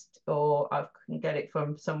missed or I can get it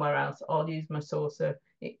from somewhere else, I'll use my sourcer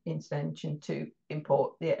extension to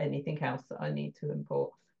import anything else that I need to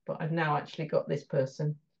import. But I've now actually got this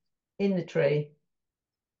person in the tree,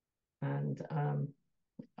 and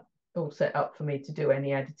all set up for me to do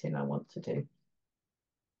any editing I want to do.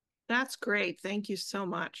 That's great. Thank you so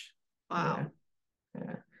much. Wow.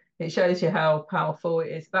 Yeah. It shows you how powerful it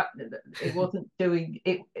is. That it wasn't doing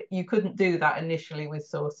it. You couldn't do that initially with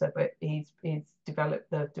Sourcer, but he's developed,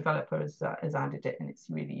 the developer has added it, and it's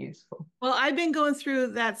really useful. Well, I've been going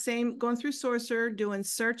through Sourcer, doing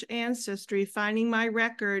search ancestry, finding my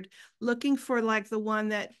record, looking for like the one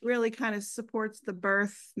that really kind of supports the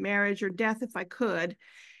birth, marriage, or death if I could.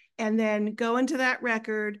 And then go into that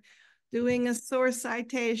record, doing a source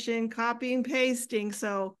citation, copying, pasting.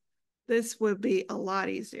 So this would be a lot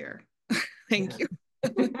easier. Thank you.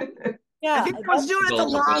 Yeah, I think I was doing it the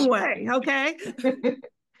long way. Okay.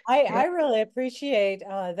 I really appreciate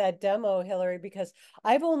that demo, Hillary, because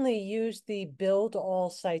I've only used the build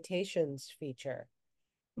all citations feature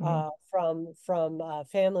from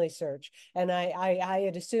Family Search, and I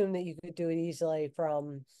had assumed that you could do it easily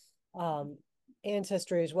from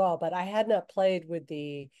Ancestry as well, but I had not played with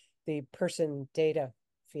the person data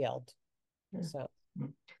field. So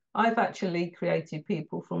I've actually created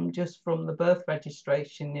people from the birth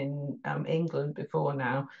registration in England before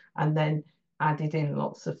now, and then added in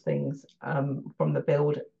lots of things from the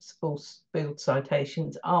build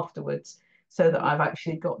citations afterwards, so that I've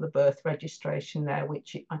actually got the birth registration there,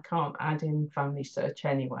 which I can't add in Family Search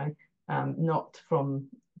anyway, not from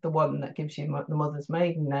the one that gives you the mother's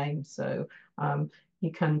maiden name. So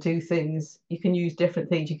you can do things, you can use different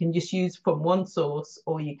things. You can just use from one source,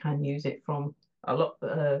 or you can use it from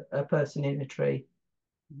a person in a tree.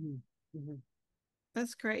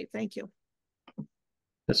 That's great. Thank you.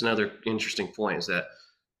 That's another interesting point, is that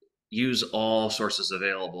use all sources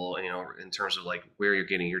available, in terms of like where you're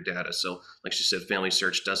getting your data. So like she said, Family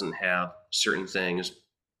Search doesn't have certain things,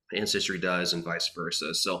 Ancestry does, and vice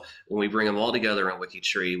versa. So when we bring them all together on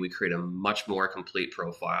WikiTree, we create a much more complete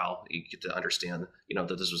profile. You get to understand,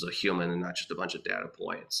 that this was a human and not just a bunch of data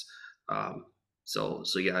points. So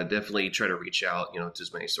yeah, definitely try to reach out, to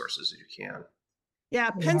as many sources as you can. Yeah,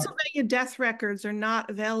 Pennsylvania death records are not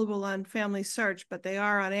available on Family Search, but they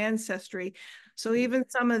are on Ancestry. So even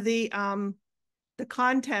some of the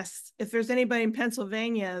contests, if there's anybody in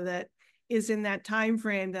Pennsylvania that is in that time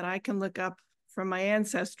frame that I can look up from my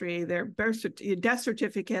Ancestry, their death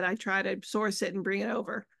certificate, I try to source it and bring it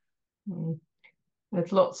over.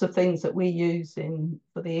 There's lots of things that we use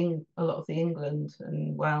for a lot of the England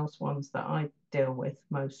and Wales ones that I deal with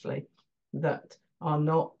mostly, that are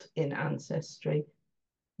not in Ancestry,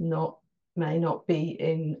 may not be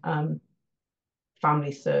in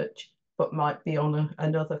Family Search, but might be on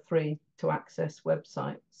another free to access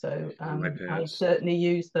website. So I certainly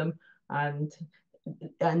use them, and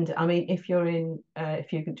I mean, if you're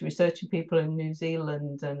researching people in New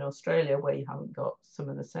Zealand and Australia where you haven't got some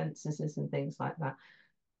of the censuses and things like that,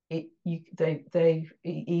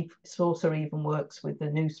 Sourcer even works with the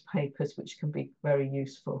newspapers, which can be very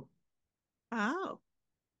useful. Oh.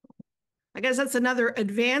 I guess that's another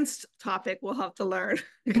advanced topic we'll have to learn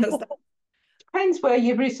because depends where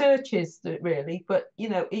your research is, really. But you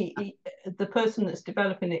know, the person that's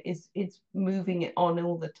developing it is moving it on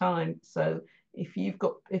all the time. So if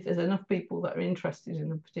there's enough people that are interested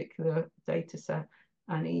in a particular data set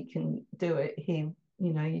and he can do it,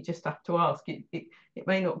 you just have to ask. It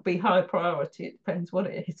may not be high priority. It depends what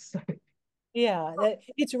it is. So. Yeah,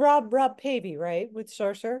 it's Rob Pavey, right, with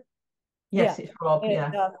Sorcerer? Yes, Yeah. it's Rob.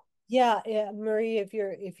 And, Yeah. yeah, Marie, if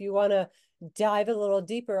you want to dive a little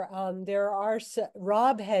deeper,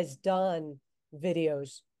 Rob has done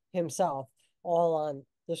videos himself, all on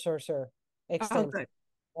the Sorcerer oh, extent. good.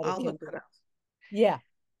 What it I'll can look do. it up. Yeah.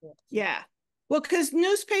 Yeah. Well, because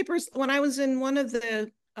newspapers, when I was in one of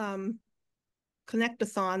the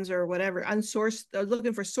connectathons or whatever, unsourced,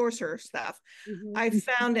 looking for sorcerer stuff, I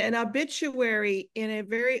found an obituary in a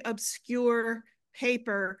very obscure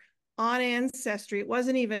paper on Ancestry. It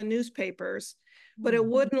wasn't even newspapers, but it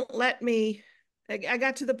wouldn't let me. I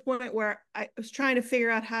got to the point where I was trying to figure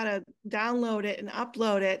out how to download it and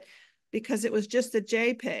upload it because it was just a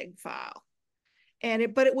JPEG file.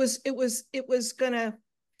 And but it was gonna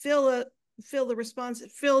fill the response,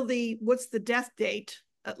 what's the death date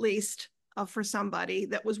at least for somebody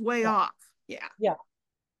that was way off. Yeah. Yeah.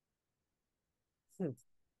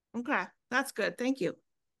 Okay, that's good. Thank you.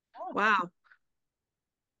 Wow.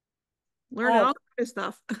 Learning all kinds of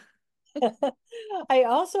stuff. I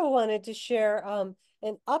also wanted to share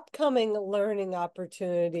an upcoming learning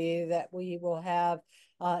opportunity that we will have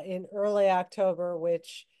in early October,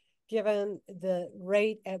 which, given the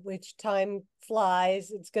rate at which time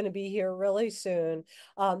flies, it's going to be here really soon.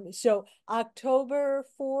 So October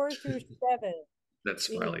 4 through 7. That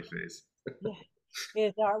smiley face.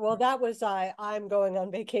 Yeah, well, that was I'm going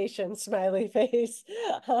on vacation, smiley face.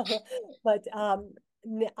 But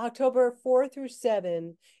October 4 through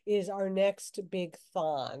 7 is our next big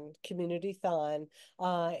thon, community thon.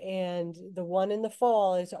 And the one in the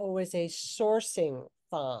fall is always a sourcing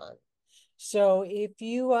thon. So if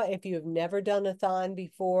you have never done a thon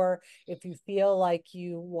before, if you feel like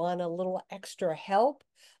you want a little extra help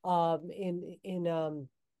in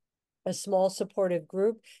a small supportive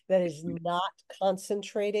group that is not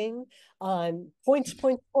concentrating on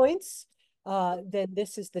points, then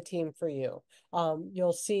this is the team for you.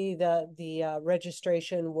 You'll see the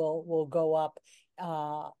registration will go up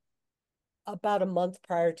about a month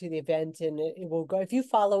prior to the event, and it will go. If you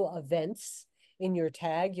follow events in your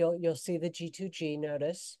tag, you'll see the G2G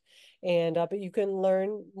notice, and but you can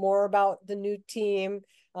learn more about the new team,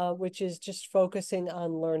 which is just focusing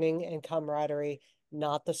on learning and camaraderie,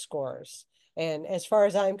 not the scores. And as far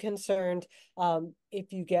as I'm concerned,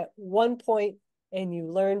 if you get 1 point and you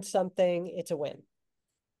learn something, it's a win.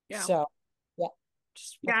 Yeah. So, yeah.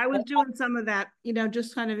 Yeah, I was doing some of that,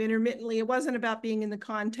 just kind of intermittently. It wasn't about being in the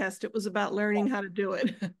contest. It was about learning how to do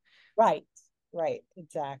it. Right,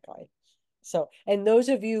 exactly. So, and those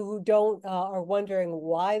of you who don't are wondering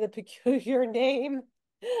why the peculiar name,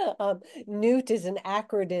 NEWT is an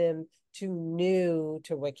acronym to new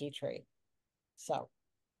to WikiTree. So,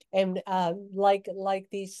 and like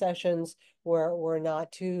these sessions, we're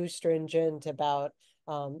not too stringent about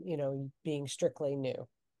being strictly new.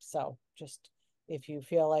 So just if you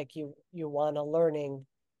feel like you want a learning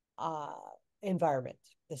environment,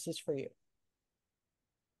 this is for you.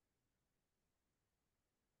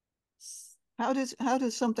 How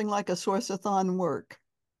does something like a source-a-thon work?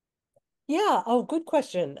 Yeah, oh, good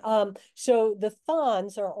question. So the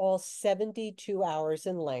thons are all 72 hours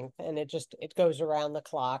in length, and it goes around the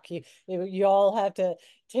clock. You all have to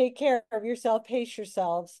take care of yourself, pace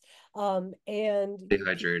yourselves, and Stay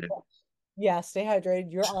hydrated. Yeah, stay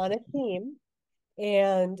hydrated. You're on a team.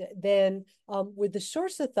 And then with the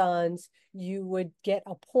source-a-thons, you would get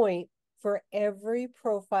a point for every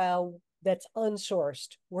profile that's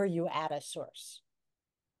unsourced where you add a source.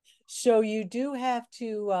 So you do have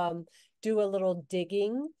to do a little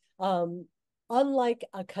digging. Unlike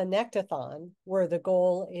a connectathon, where the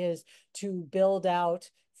goal is to build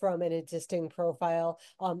out from an existing profile,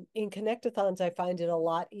 in connectathons, I find it a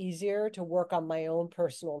lot easier to work on my own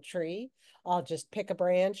personal tree. I'll just pick a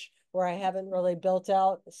branch where I haven't really built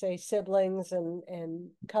out, say, siblings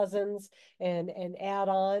and cousins, and add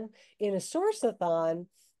on. In a source-a-thon,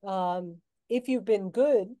 if you've been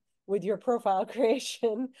good with your profile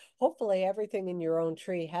creation, hopefully everything in your own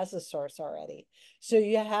tree has a source already. So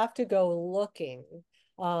you have to go looking.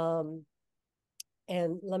 And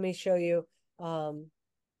let me show you. And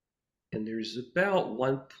there's about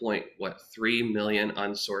 1.3 million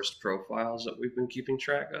unsourced profiles that we've been keeping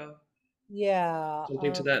track of. Yeah.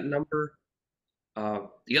 Something to that number.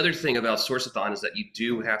 The other thing about Sourceathon is that you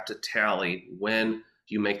do have to tally when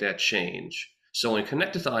you make that change. So in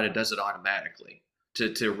Connectathon, it does it automatically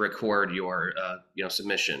to record your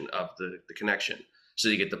submission of the connection. So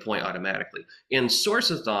you get the point automatically. In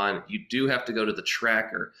Sourceathon, you do have to go to the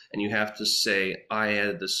tracker and you have to say, I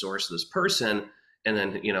added the source of this person, and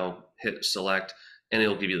then hit select, and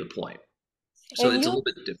it'll give you the point. So it's a little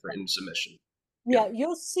bit different in submission. Yeah,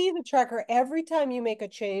 you'll see the tracker every time you make a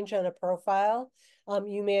change on a profile.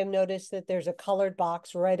 You may have noticed that there's a colored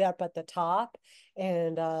box right up at the top,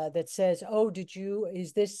 and that says, "Oh,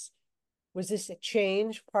 was this a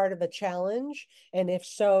change part of a challenge?" And if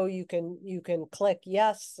so, you can click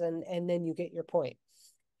yes, and then you get your point.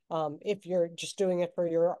 If you're just doing it for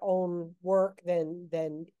your own work,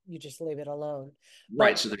 then you just leave it alone.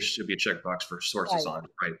 Right. So there should be a checkbox for sources on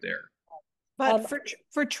right there. But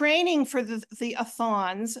for training for the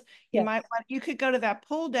athons, you could go to that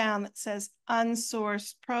pull down that says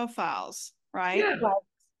unsourced profiles, right? Yeah.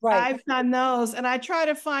 Right. I've done those, and I try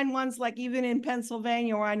to find ones like even in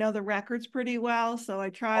Pennsylvania where I know the records pretty well. So I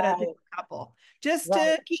try to do a couple just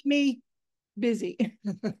to keep me busy.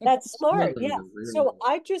 That's smart. Yeah. So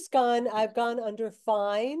I've gone under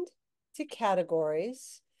find to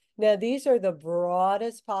categories. Now these are the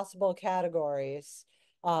broadest possible categories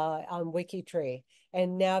on WikiTree.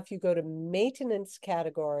 And now if you go to maintenance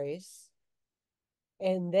categories,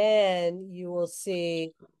 and then you will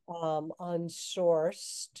see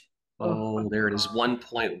unsourced. Oh, there it is,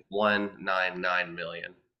 1.199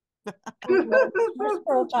 million. Might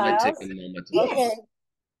take a moment. Okay.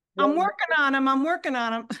 I'm working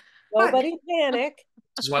on them. Nobody panic.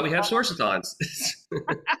 This is why we have sourceathons. I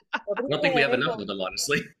don't think we have enough of them,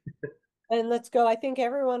 honestly. And let's go. I think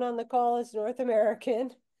everyone on the call is North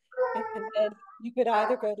American. And you could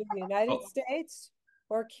either go to the United States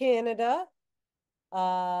or Canada.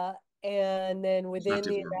 And then within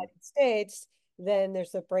the United States, then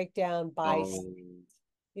there's a breakdown by state.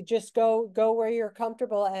 You just go where you're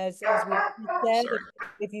comfortable. As we said,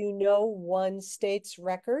 if you know one state's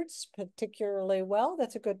records particularly well,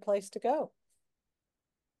 that's a good place to go.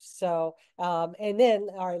 So, and then,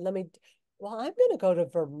 all right, I'm going to go to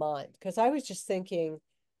Vermont, because I was just thinking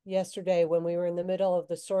yesterday when we were in the middle of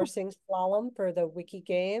the sourcing slalom for the Wiki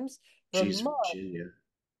Games, Vermont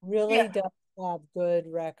really does have good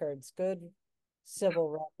records, good civil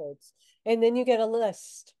records. And then you get a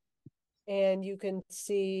list. And you can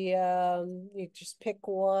see, you just pick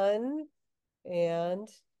one and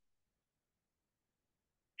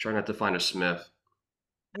try not to find a Smith.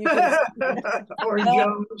 You can or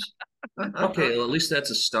Jones. Okay, well, at least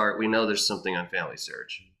that's a start. We know there's something on Family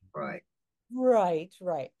Search. Right. Let's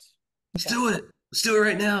do it. Let's do it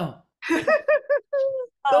right now.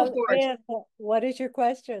 Go for it. What is your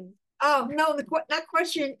question? Oh, no, that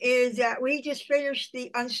question is that we just finished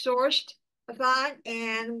the unsourced thon,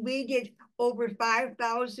 and we did over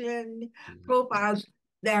 5,000 profiles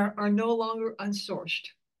that are no longer unsourced.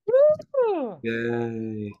 Woo!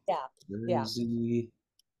 Yay. Yeah.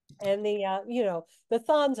 And the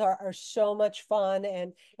thons are so much fun,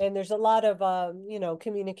 and there's a lot of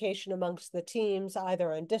communication amongst the teams,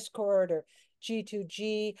 either on Discord or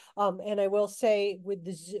G2G. And I will say with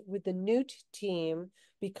the Newt team,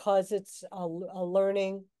 because it's a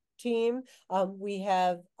learning team, we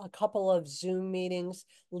have a couple of Zoom meetings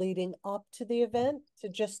leading up to the event to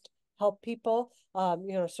just help people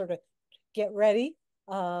sort of get ready,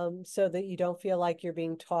 so that you don't feel like you're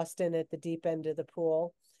being tossed in at the deep end of the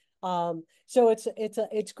pool. So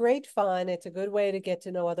it's great fun. It's a good way to get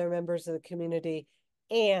to know other members of the community,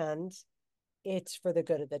 and it's for the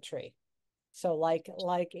good of the tree. So like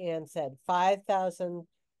Anne said, 5,000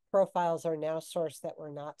 profiles are now sourced that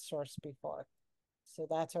were not sourced before. So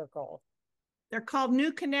that's our goal. They're called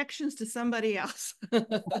new connections to somebody else.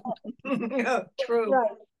 True.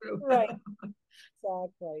 Right.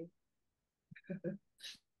 Exactly.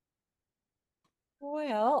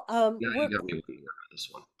 Well, you got me looking at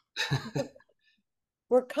this one.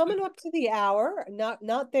 We're coming up to the hour.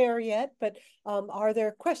 Not there yet, but are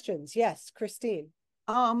there questions? Yes, Christine.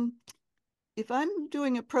 If I'm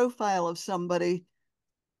doing a profile of somebody,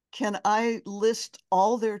 can I list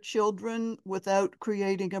all their children without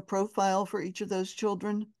creating a profile for each of those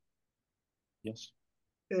children? Yes.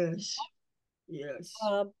 Yes.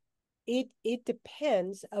 It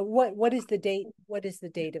depends. What is the date? What is the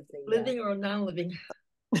date of the living or non-living?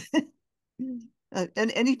 And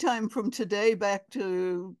anytime from today back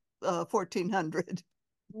to 1400.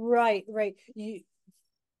 Right.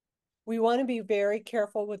 We want to be very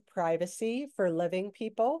careful with privacy for living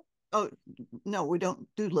people. Oh, no, we don't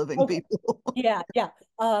do living Okay. people. Yeah, yeah.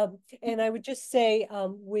 And I would just say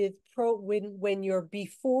with when you're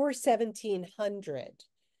before 1700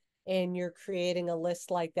 and you're creating a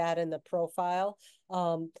list like that in the profile,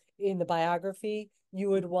 in the biography, you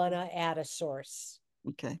would want to add a source.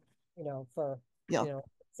 Okay. For yeah.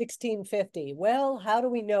 1650. Well, how do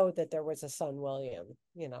we know that there was a son William?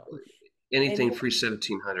 Anything pre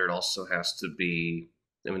 1700 also has to be.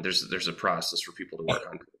 I mean, there's a process for people to work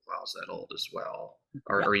on profiles that old as well.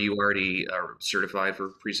 Are you already certified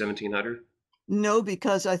for pre 1700? No,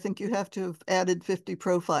 because I think you have to have added 50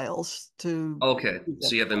 profiles to. Okay,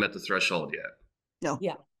 so you haven't met the threshold yet. No.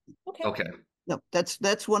 Yeah. Okay. Okay. No,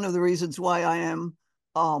 that's one of the reasons why I am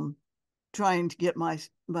trying to get my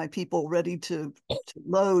people ready to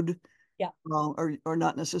load. Yeah. Or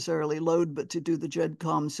not necessarily load, but to do the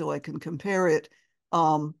GEDCOM so I can compare it.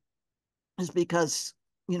 Is because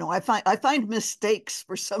I find mistakes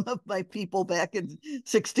for some of my people back in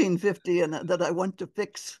 1650 and that I want to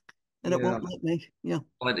fix, and it won't let me. Yeah.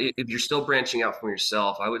 But if you're still branching out from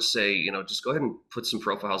yourself, I would say, just go ahead and put some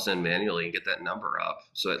profiles in manually and get that number up.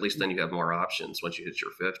 So at least then you have more options once you hit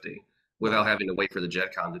your 50 without having to wait for the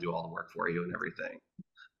GEDCOM to do all the work for you and everything.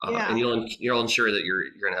 And you'll ensure that you're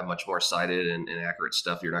going to have much more cited and accurate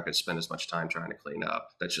stuff. You're not going to spend as much time trying to clean up.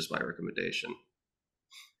 That's just my recommendation.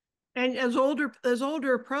 And as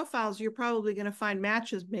older profiles, you're probably going to find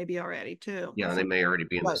matches maybe already too. Yeah, and they may already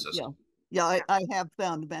be in the system. Yeah, I have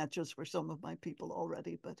found matches for some of my people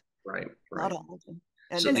already, but not all of them.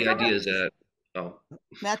 And so the idea is that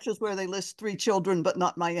matches where they list 3 children, but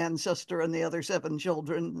not my ancestor and the other 7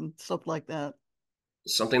 children and stuff like that.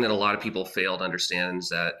 Something that a lot of people fail to understand is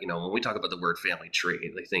that, when we talk about the word family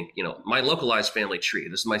tree, they think, my localized family tree,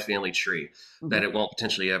 this is my family tree, that it won't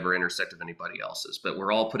potentially ever intersect with anybody else's. But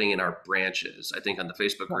we're all putting in our branches. I think on the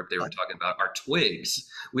Facebook group, they were talking about our twigs.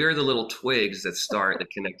 We are the little twigs that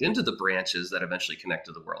connect into the branches that eventually connect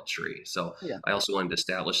to the world tree. So I also wanted to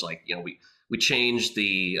establish, we changed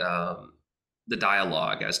the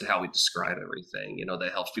dialogue as to how we describe everything,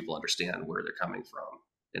 that helps people understand where they're coming from.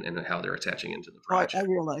 And how they're attaching into the project. I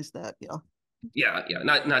realize that, yeah. Yeah.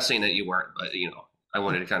 Not saying that you weren't, but I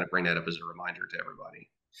wanted to kind of bring that up as a reminder to everybody.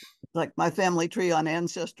 Like my family tree on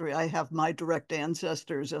Ancestry, I have my direct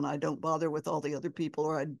ancestors, and I don't bother with all the other people,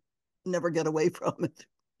 or I'd never get away from it.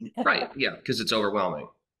 Right. Yeah, because it's overwhelming.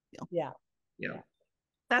 Yeah.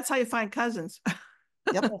 That's how you find cousins.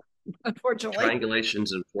 Yep. Unfortunately, triangulation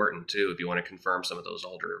is important too if you want to confirm some of those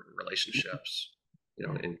older relationships.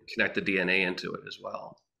 And connect the DNA into it as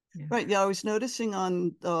well. Right. Yeah, I was noticing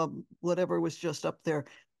on whatever was just up there,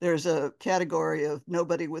 there's a category of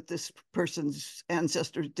nobody with this person's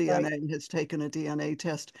ancestor's DNA has taken a DNA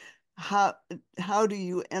test. How do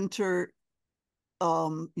you enter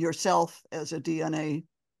yourself as a DNA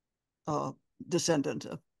descendant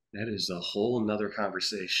of? That is a whole nother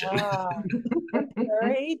conversation.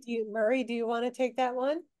 Murray, do you want to take that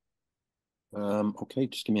one? Okay,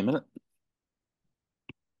 just give me a minute.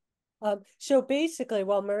 So basically,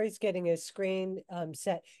 while Murray's getting his screen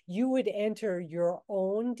set, you would enter your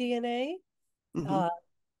own DNA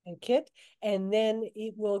and kit, and then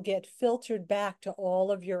it will get filtered back to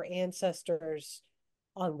all of your ancestors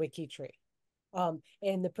on WikiTree.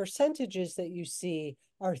 And the percentages that you see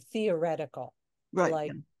are theoretical. Right.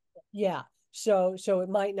 So it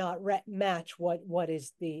might not match what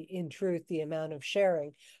is in truth the amount of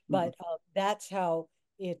sharing, but that's how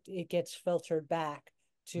it gets filtered back.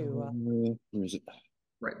 Where is it?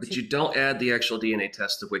 Right, but you don't add the actual DNA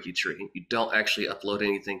test to WikiTree. You don't actually upload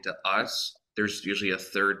anything to us. There's usually a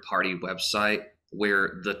third-party website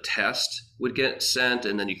where the test would get sent,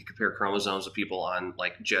 and then you can compare chromosomes of people on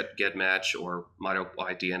like GEDmatch or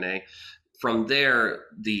MitoY DNA. From there,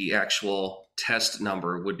 the actual test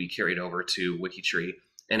number would be carried over to WikiTree,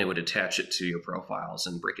 and it would attach it to your profiles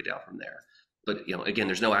and break it down from there. But, again,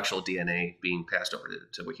 there's no actual DNA being passed over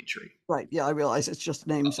to WikiTree. Right. Yeah, I realize it's just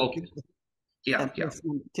names. Okay. Yeah.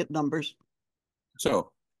 Kit numbers.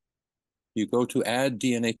 So you go to add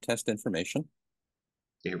DNA test information.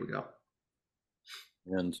 Here we go.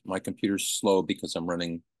 And my computer's slow because I'm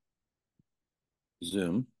running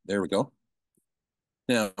Zoom. There we go.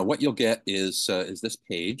 Now, what you'll get is this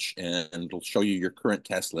page, and it'll show you your current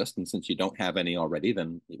test list. And since you don't have any already,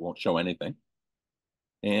 then it won't show anything.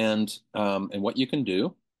 And what you can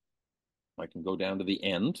do, I can go down to the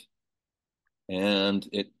end, and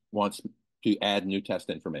it wants to add new test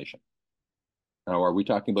information. Now, are we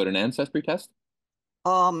talking about an ancestry test?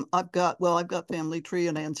 I've got family tree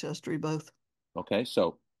and ancestry both. Okay,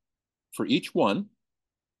 so for each one,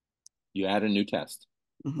 you add a new test.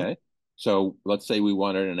 Okay, so let's say we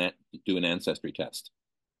wanted to do an ancestry test.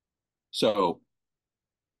 So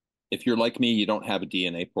if you're like me, you don't have a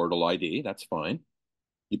DNA portal ID, that's fine.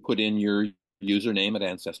 You put in your username at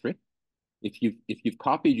Ancestry. If you've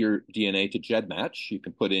copied your DNA to GEDmatch, you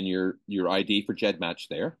can put in your ID for GEDmatch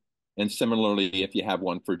there. And similarly, if you have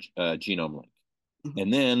one for Genome Link.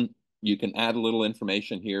 And then you can add a little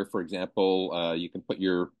information here. For example, you can put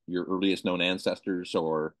your earliest known ancestors,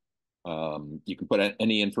 or you can put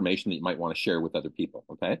any information that you might want to share with other people,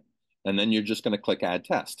 okay? And then you're just going to click Add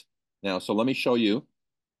Test. Now, so let me show you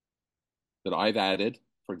that I've added,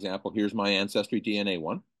 for example, here's my Ancestry DNA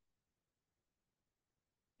one.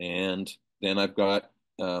 And then I've got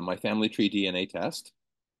my family tree DNA test.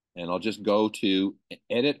 And I'll just go to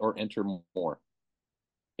Edit or Enter More.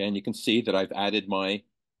 And you can see that I've added my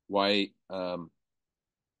Y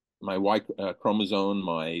chromosome,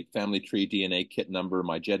 my family tree DNA kit number,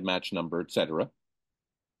 my GEDmatch number, etc.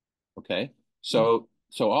 Okay, so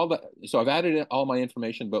I've added all my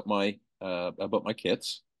information about my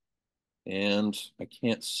kits, and I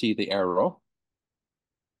can't see the arrow.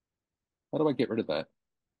 How do I get rid of that?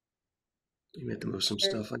 You have to move some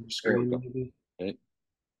stuff on your screen, maybe. Okay.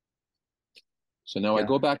 So now I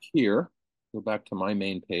go back here, go back to my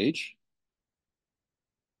main page.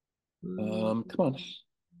 Come on.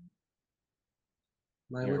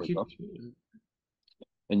 My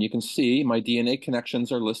And you can see my DNA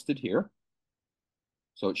connections are listed here.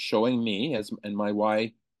 So it's showing me as in my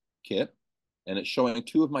Y kit, and it's showing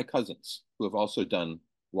two of my cousins who have also done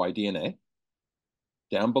Y-DNA.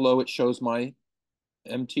 Down below, it shows my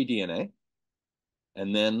mtDNA,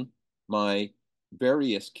 and then my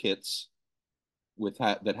various kits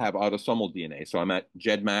that have autosomal DNA. So I'm at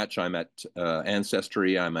GEDmatch, I'm at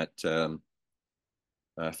Ancestry, I'm at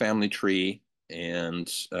Family Tree, and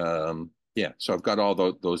yeah, so I've got all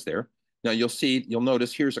those there. Now you'll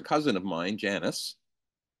notice here's a cousin of mine, Janice,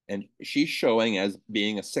 and she's showing as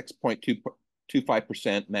being a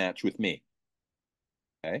 6.25% match with me.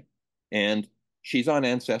 Okay. And she's on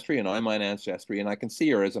Ancestry and I'm on Ancestry, and I can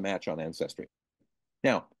see her as a match on Ancestry.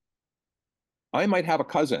 Now, I might have a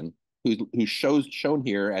cousin who's shown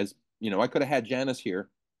here as, I could have had Janice here,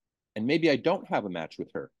 and maybe I don't have a match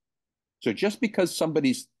with her. So just because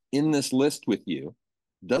somebody's in this list with you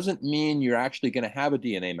doesn't mean you're actually going to have a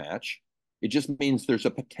DNA match. It just means there's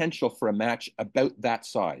a potential for a match about that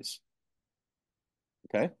size.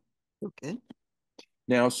 Okay? Okay.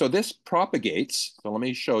 Now, so this propagates. So let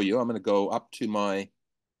me show you. I'm going to go up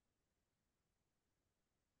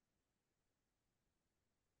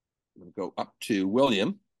to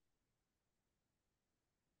William.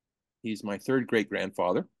 He's my third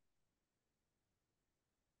great-grandfather.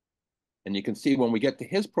 And you can see when we get to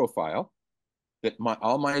his profile that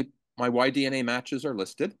all my Y-DNA matches are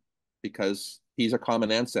listed because he's a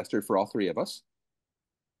common ancestor for all three of us.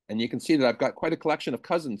 And you can see that I've got quite a collection of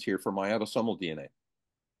cousins here for my autosomal DNA.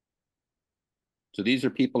 So these are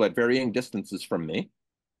people at varying distances from me.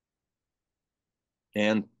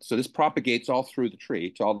 And so this propagates all through the tree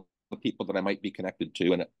to all the people that I might be connected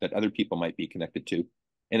to and that other people might be connected to.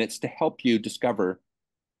 And it's to help you discover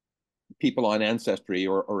people on Ancestry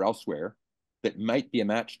or elsewhere that might be a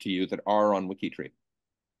match to you that are on WikiTree.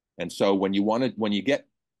 And so when you get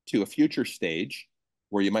to a future stage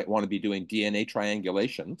where you might want to be doing DNA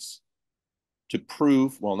triangulations to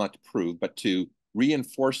prove, well, not to prove, but to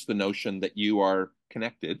reinforce the notion that you are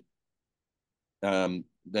connected, then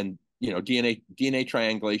DNA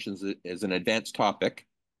triangulations is an advanced topic.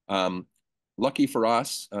 Lucky for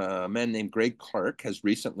us, a man named Greg Clark has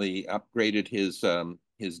recently upgraded his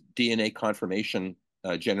DNA confirmation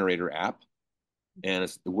generator app, and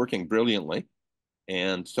it's working brilliantly.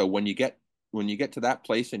 And so when you get to that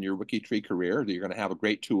place in your WikiTree career, you're going to have a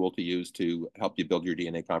great tool to use to help you build your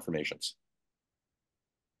DNA confirmations.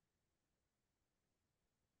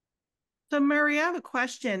 So Mary, I have a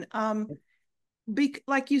question.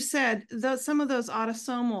 Like you said, some of those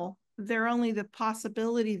autosomal, they're only the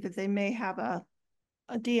possibility that they may have a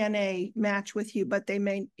DNA match with you, but they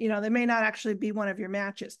may not actually be one of your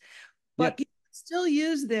matches. But you can still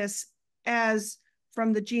use this as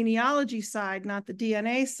from the genealogy side, not the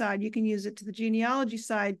DNA side. You can use it to the genealogy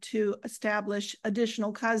side to establish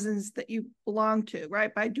additional cousins that you belong to,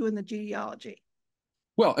 right? By doing the genealogy.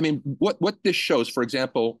 Well, I mean, what this shows, for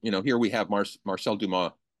example, here we have Marcel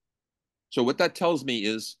Dumas. So what that tells me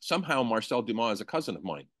is somehow Marcel Dumas is a cousin of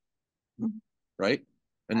mine, right?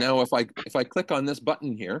 And now if I click on this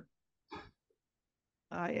button here.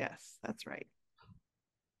 Yes, that's right.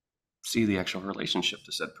 See the actual relationship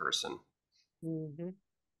to said person. Mm-hmm.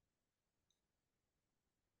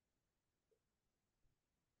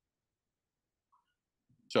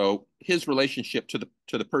 So his relationship to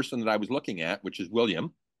the person that I was looking at, which is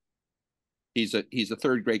William, He's a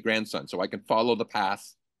third great grandson, so I can follow the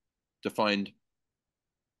path to find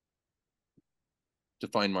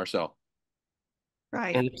Marcel.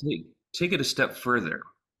 Right. And to take it a step further,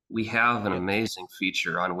 we have an amazing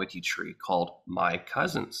feature on WikiTree called My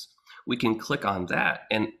Cousins. We can click on that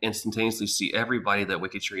and instantaneously see everybody that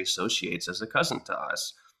WikiTree associates as a cousin to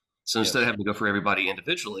us. So instead of having to go for everybody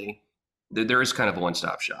individually, there is kind of a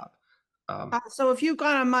one-stop shop. So if you've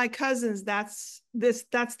gone on My Cousins, that's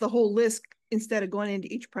the whole list instead of going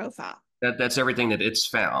into each profile. That's everything that it's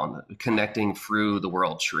found, connecting through the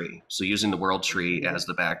world tree. So using the world tree as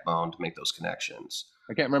the backbone to make those connections.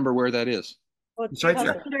 I can't remember where that is. Well, It's right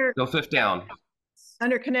there. Go fifth down.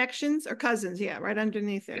 Under connections or cousins, yeah, right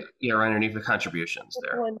underneath it. Yeah, right underneath the contributions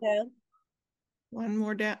there. One down. One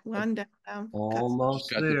more down, one down.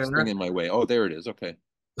 Almost got there. this thing in my way. Oh, there it is. Okay.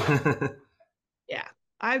 Yeah,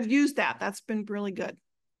 I've used that. That's been really good.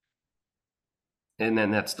 And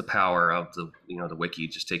then that's the power of the wiki,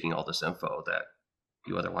 just taking all this info that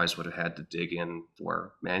you otherwise would have had to dig in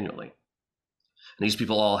for manually. And these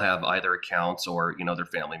people all have either accounts or their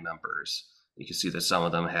family members. You can see that some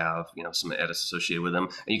of them have some edits associated with them,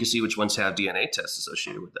 and you can see which ones have DNA tests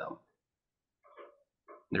associated with them.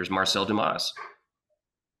 There's Marcel Dumas.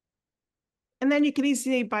 And then you can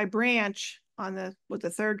easily by branch with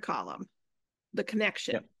the third column, the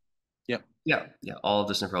connection. Yeah. All of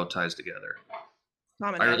this info ties together.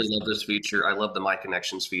 I really love this feature. I love the My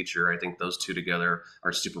Connections feature. I think those two together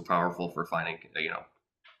are super powerful for finding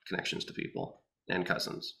connections to people and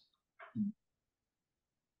cousins.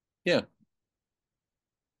 Yeah.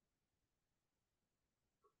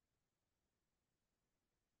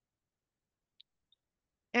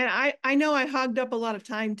 And I know I hogged up a lot of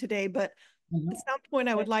time today, but at some point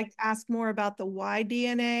I would like to ask more about the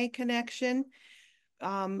Y-DNA connection.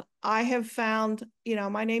 I have found,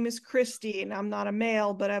 my name is Christy and I'm not a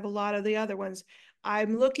male, but I have a lot of the other ones.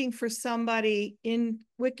 I'm looking for somebody in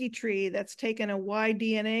WikiTree that's taken a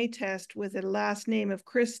Y-DNA test with a last name of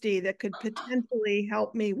Christy that could potentially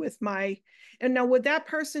help me with and now would that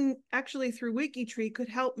person actually through WikiTree could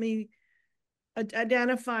help me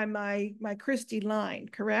identify my Christy line,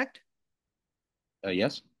 correct?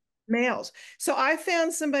 Yes. Males. So I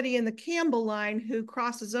found somebody in the Campbell line who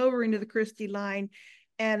crosses over into the Christie line.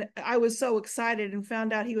 And I was so excited and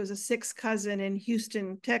found out he was a sixth cousin in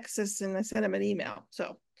Houston, Texas. And I sent him an email.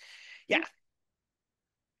 So yeah,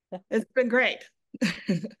 it's been great.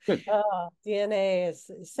 DNA is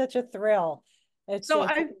such a thrill. I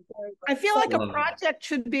feel like a project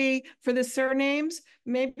should be for the surnames.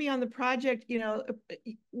 Maybe on the project,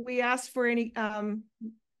 we ask for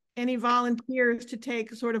any volunteers to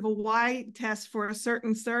take sort of a Y test for a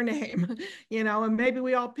certain surname, and maybe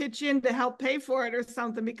we all pitch in to help pay for it or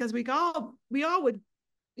something, because we all would,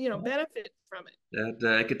 benefit from it.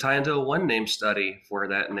 That could tie into a one name study for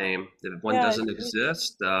that name. If one doesn't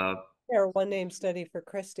exist, or one name study for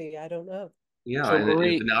Christy. I don't know. Yeah, so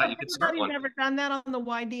you could start one. Never done that on the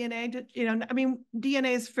Y-DNA.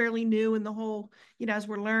 DNA is fairly new in the whole, as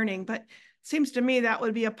we're learning, but seems to me that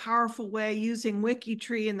would be a powerful way using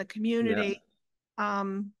WikiTree in the community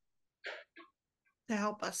to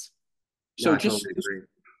help us. So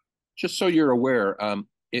just so you're aware,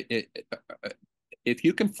 if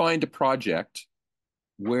you can find a project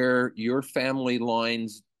where your family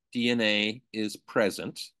line's DNA is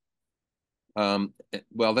present,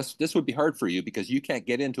 well, this would be hard for you because you can't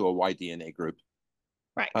get into a Y-DNA group.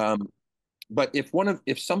 Right. But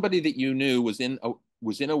if somebody that you knew was in a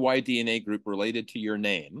Y-DNA group related to your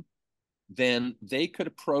name, then they could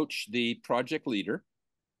approach the project leader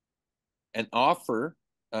and offer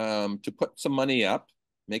to put some money up,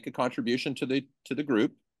 make a contribution to the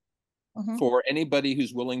group for anybody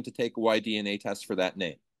who's willing to take a Y-DNA test for that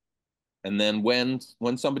name. And then when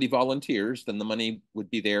somebody volunteers, then the money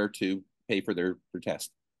would be there to pay for their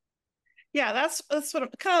test. Yeah, that's sort of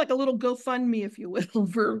kind of like a little GoFundMe, if you will,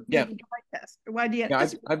 for making a Y test or Y-DNA. Yeah,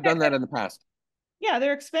 I've done that in the past. Yeah,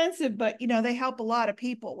 they're expensive, but they help a lot of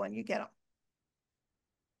people when you get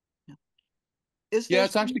them. It's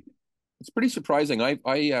pretty surprising.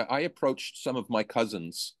 I approached some of my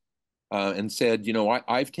cousins and said,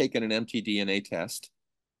 I've taken an mtDNA test,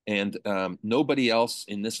 and nobody else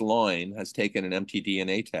in this line has taken an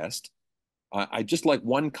mtDNA test. I just like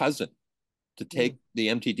one cousin to take the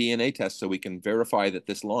mtDNA test so we can verify that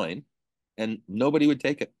this line, and nobody would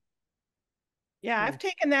take it. Yeah, I've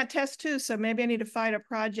taken that test too, so maybe I need to find a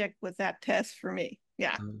project with that test for me.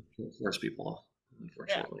 Yeah. Force people,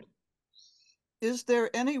 unfortunately. Yeah. Is there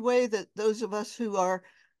any way that those of us who are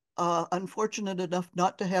unfortunate enough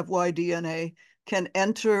not to have Y-DNA can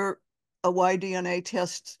enter a Y-DNA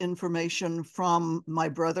test information from my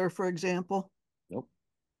brother, for example? Nope.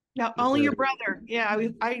 Now, only your brother. Yeah,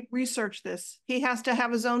 I researched this. He has to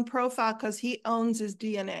have his own profile because he owns his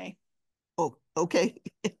DNA. Oh, okay.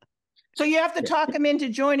 So you have to talk him into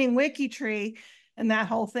joining WikiTree and that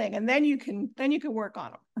whole thing, and then you can work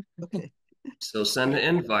on him. Okay. So send an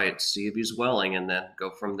invite, see if he's willing, and then go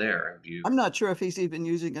from there. I'm not sure if he's even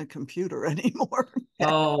using a computer anymore.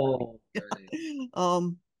 Oh, yeah.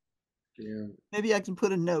 right. Yeah. Maybe I can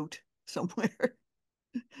put a note somewhere.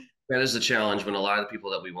 That is the challenge when a lot of the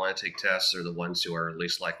people that we want to take tests are the ones who are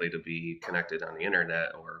least likely to be connected on the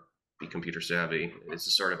internet or be computer savvy. It's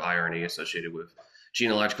a sort of irony associated with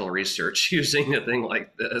genealogical research using a thing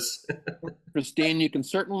like this. Christine, you can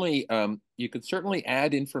certainly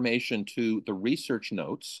add information to the research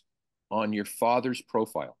notes on your father's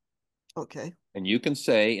profile. Okay. And you can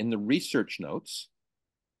say in the research notes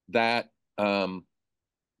that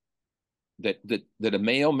that a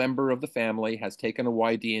male member of the family has taken a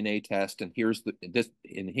Y-DNA test, and here's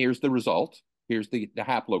the result. Here's the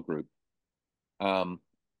haplogroup.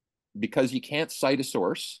 Because you can't cite a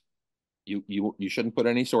source, you shouldn't put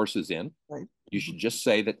any sources in. Right. You should just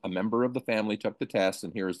say that a member of the family took the test,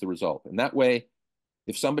 and here's the result. And that way,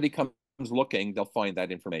 if somebody comes looking, they'll find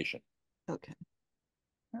that information. Okay.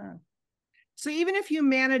 So even if you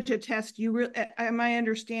manage a test, my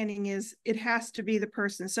understanding is it has to be the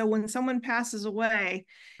person. So when someone passes away,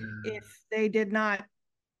 if they did not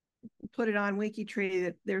put it on WikiTree,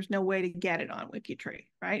 that there's no way to get it on WikiTree,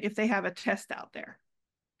 right? If they have a test out there.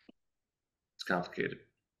 It's complicated.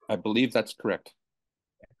 I believe that's correct.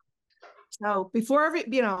 So before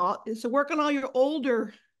so work on all your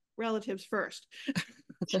older relatives first.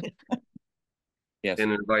 Yes.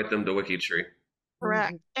 And invite them to WikiTree.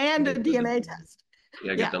 Correct. And a DNA test.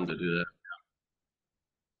 Yeah, get them to do that.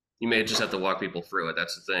 You may just have to walk people through it.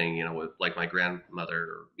 That's the thing, with like my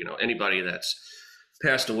grandmother or, anybody that's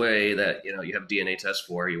passed away that, you have DNA tests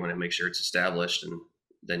for, you want to make sure it's established and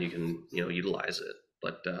then you can, utilize it.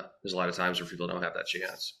 But there's a lot of times where people don't have that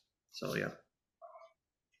chance. So, yeah.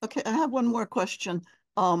 Okay, I have one more question.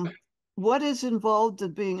 What is involved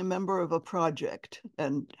in being a member of a project,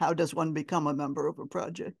 and how does one become a member of a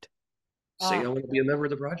project? Say I want to be a member of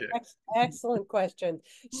the project. Excellent question.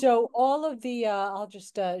 So all of the, I'll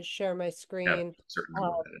just share my screen.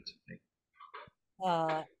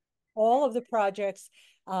 All of the projects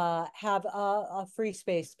have a free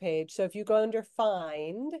space page. So if you go under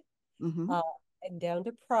Find and down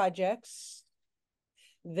to Projects,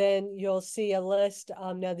 then you'll see a list.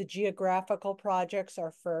 Now the geographical projects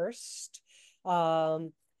are first.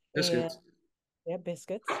 Biscuits. Yeah,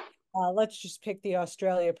 biscuits. Let's just pick the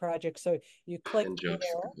Australia project. So you click there,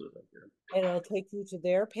 and it'll take you to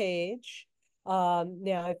their page.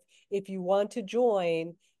 Now, if you want to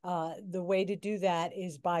join, the way to do that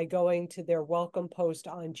is by going to their welcome post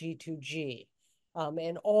on G2G.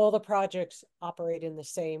 And all the projects operate in the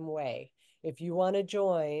same way. If you want to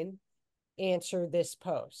join, answer this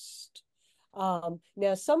post.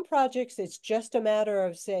 Now, some projects, it's just a matter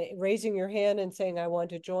of raising your hand and saying, I want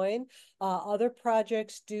to join. Other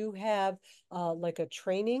projects do have like a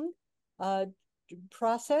training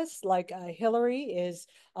process, like Hillary is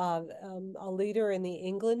a leader in the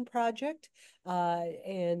England project,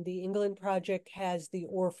 and the England project has the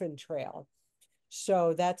Orphan Trail.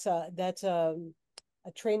 So that's a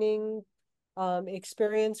training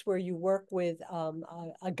experience where you work with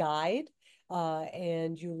a guide,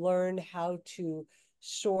 and you learn how to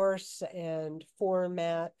source and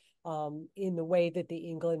format in the way that the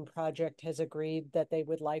England project has agreed that they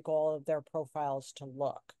would like all of their profiles to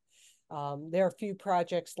look. There are a few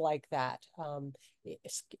projects like that.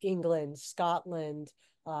 England, Scotland,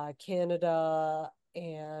 Canada,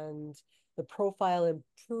 and the Profile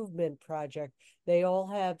Improvement Project. They all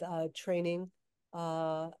have training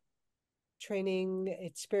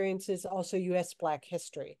experiences, also U.S. Black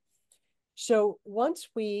history. So once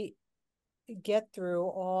we get through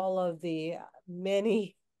all of the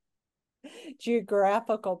many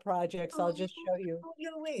geographical projects, I'll just show you.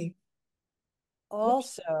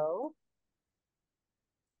 Also,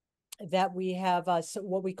 that we have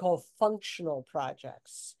what we call functional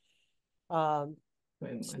projects.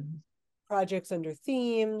 Projects under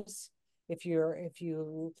themes. If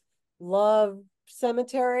you love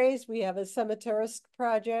cemeteries, we have a cemeterist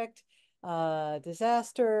project.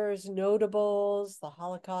 Disasters, notables, the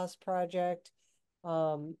Holocaust project.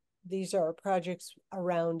 These are projects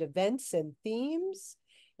around events and themes.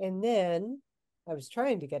 And then I was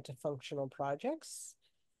trying to get to functional projects.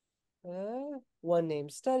 One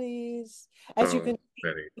name studies. As you can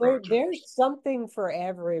see, there's something for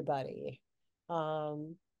everybody.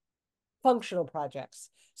 functional projects.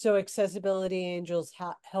 So accessibility angels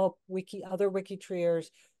help other WikiTreeers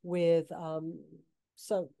with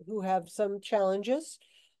some who have some challenges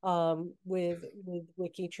with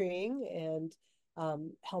WikiTreeing and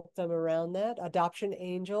help them around that. Adoption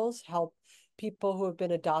angels help people who have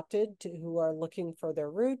been adopted who are looking for their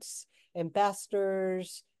roots.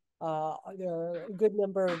 Ambassadors, there are a good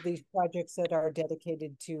number of these projects that are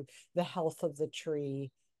dedicated to the health of the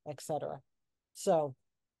tree, etc. So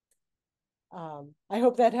I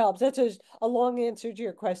hope that helps. That's a long answer to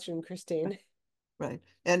your question, Christine. Right.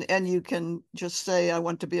 And you can just say, I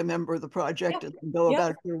want to be a member of the project, and go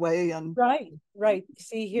about your way. And right.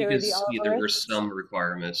 See here, you can see there were some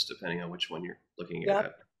requirements depending on which one you're looking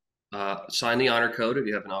at. Sign the honor code if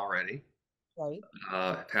you haven't already. Right.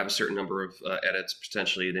 Have a certain number of edits.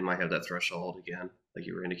 Potentially, they might have that threshold again, like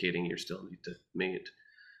you were indicating. You still need to meet.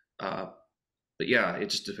 But yeah, it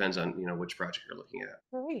just depends on which project you're looking at.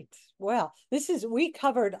 Great. Well, we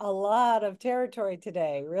covered a lot of territory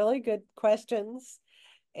today. Really good questions,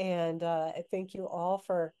 and thank you all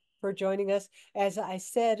for joining us. As I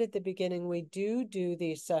said at the beginning, we do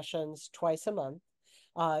these sessions twice a month.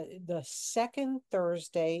 The second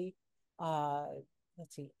Thursday,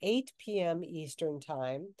 let's see, 8 p.m. Eastern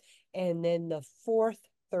time, and then the fourth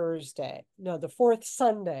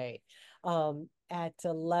Sunday at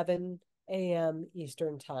 11 a.m.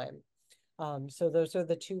 Eastern time. So those are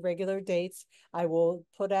the two regular dates. I will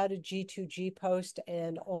put out a G2G post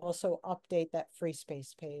and also update that free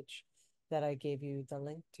space page that I gave you the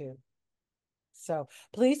link to. So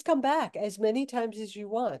please come back as many times as you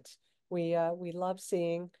want. We love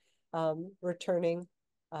seeing returning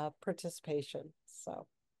participation. So,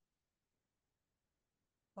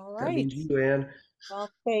 all right. That means you, Anne. Well,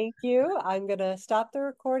 thank you. I'm going to stop the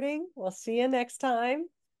recording. We'll see you next time.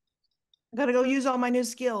 I'm going to go use all my new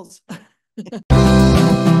skills.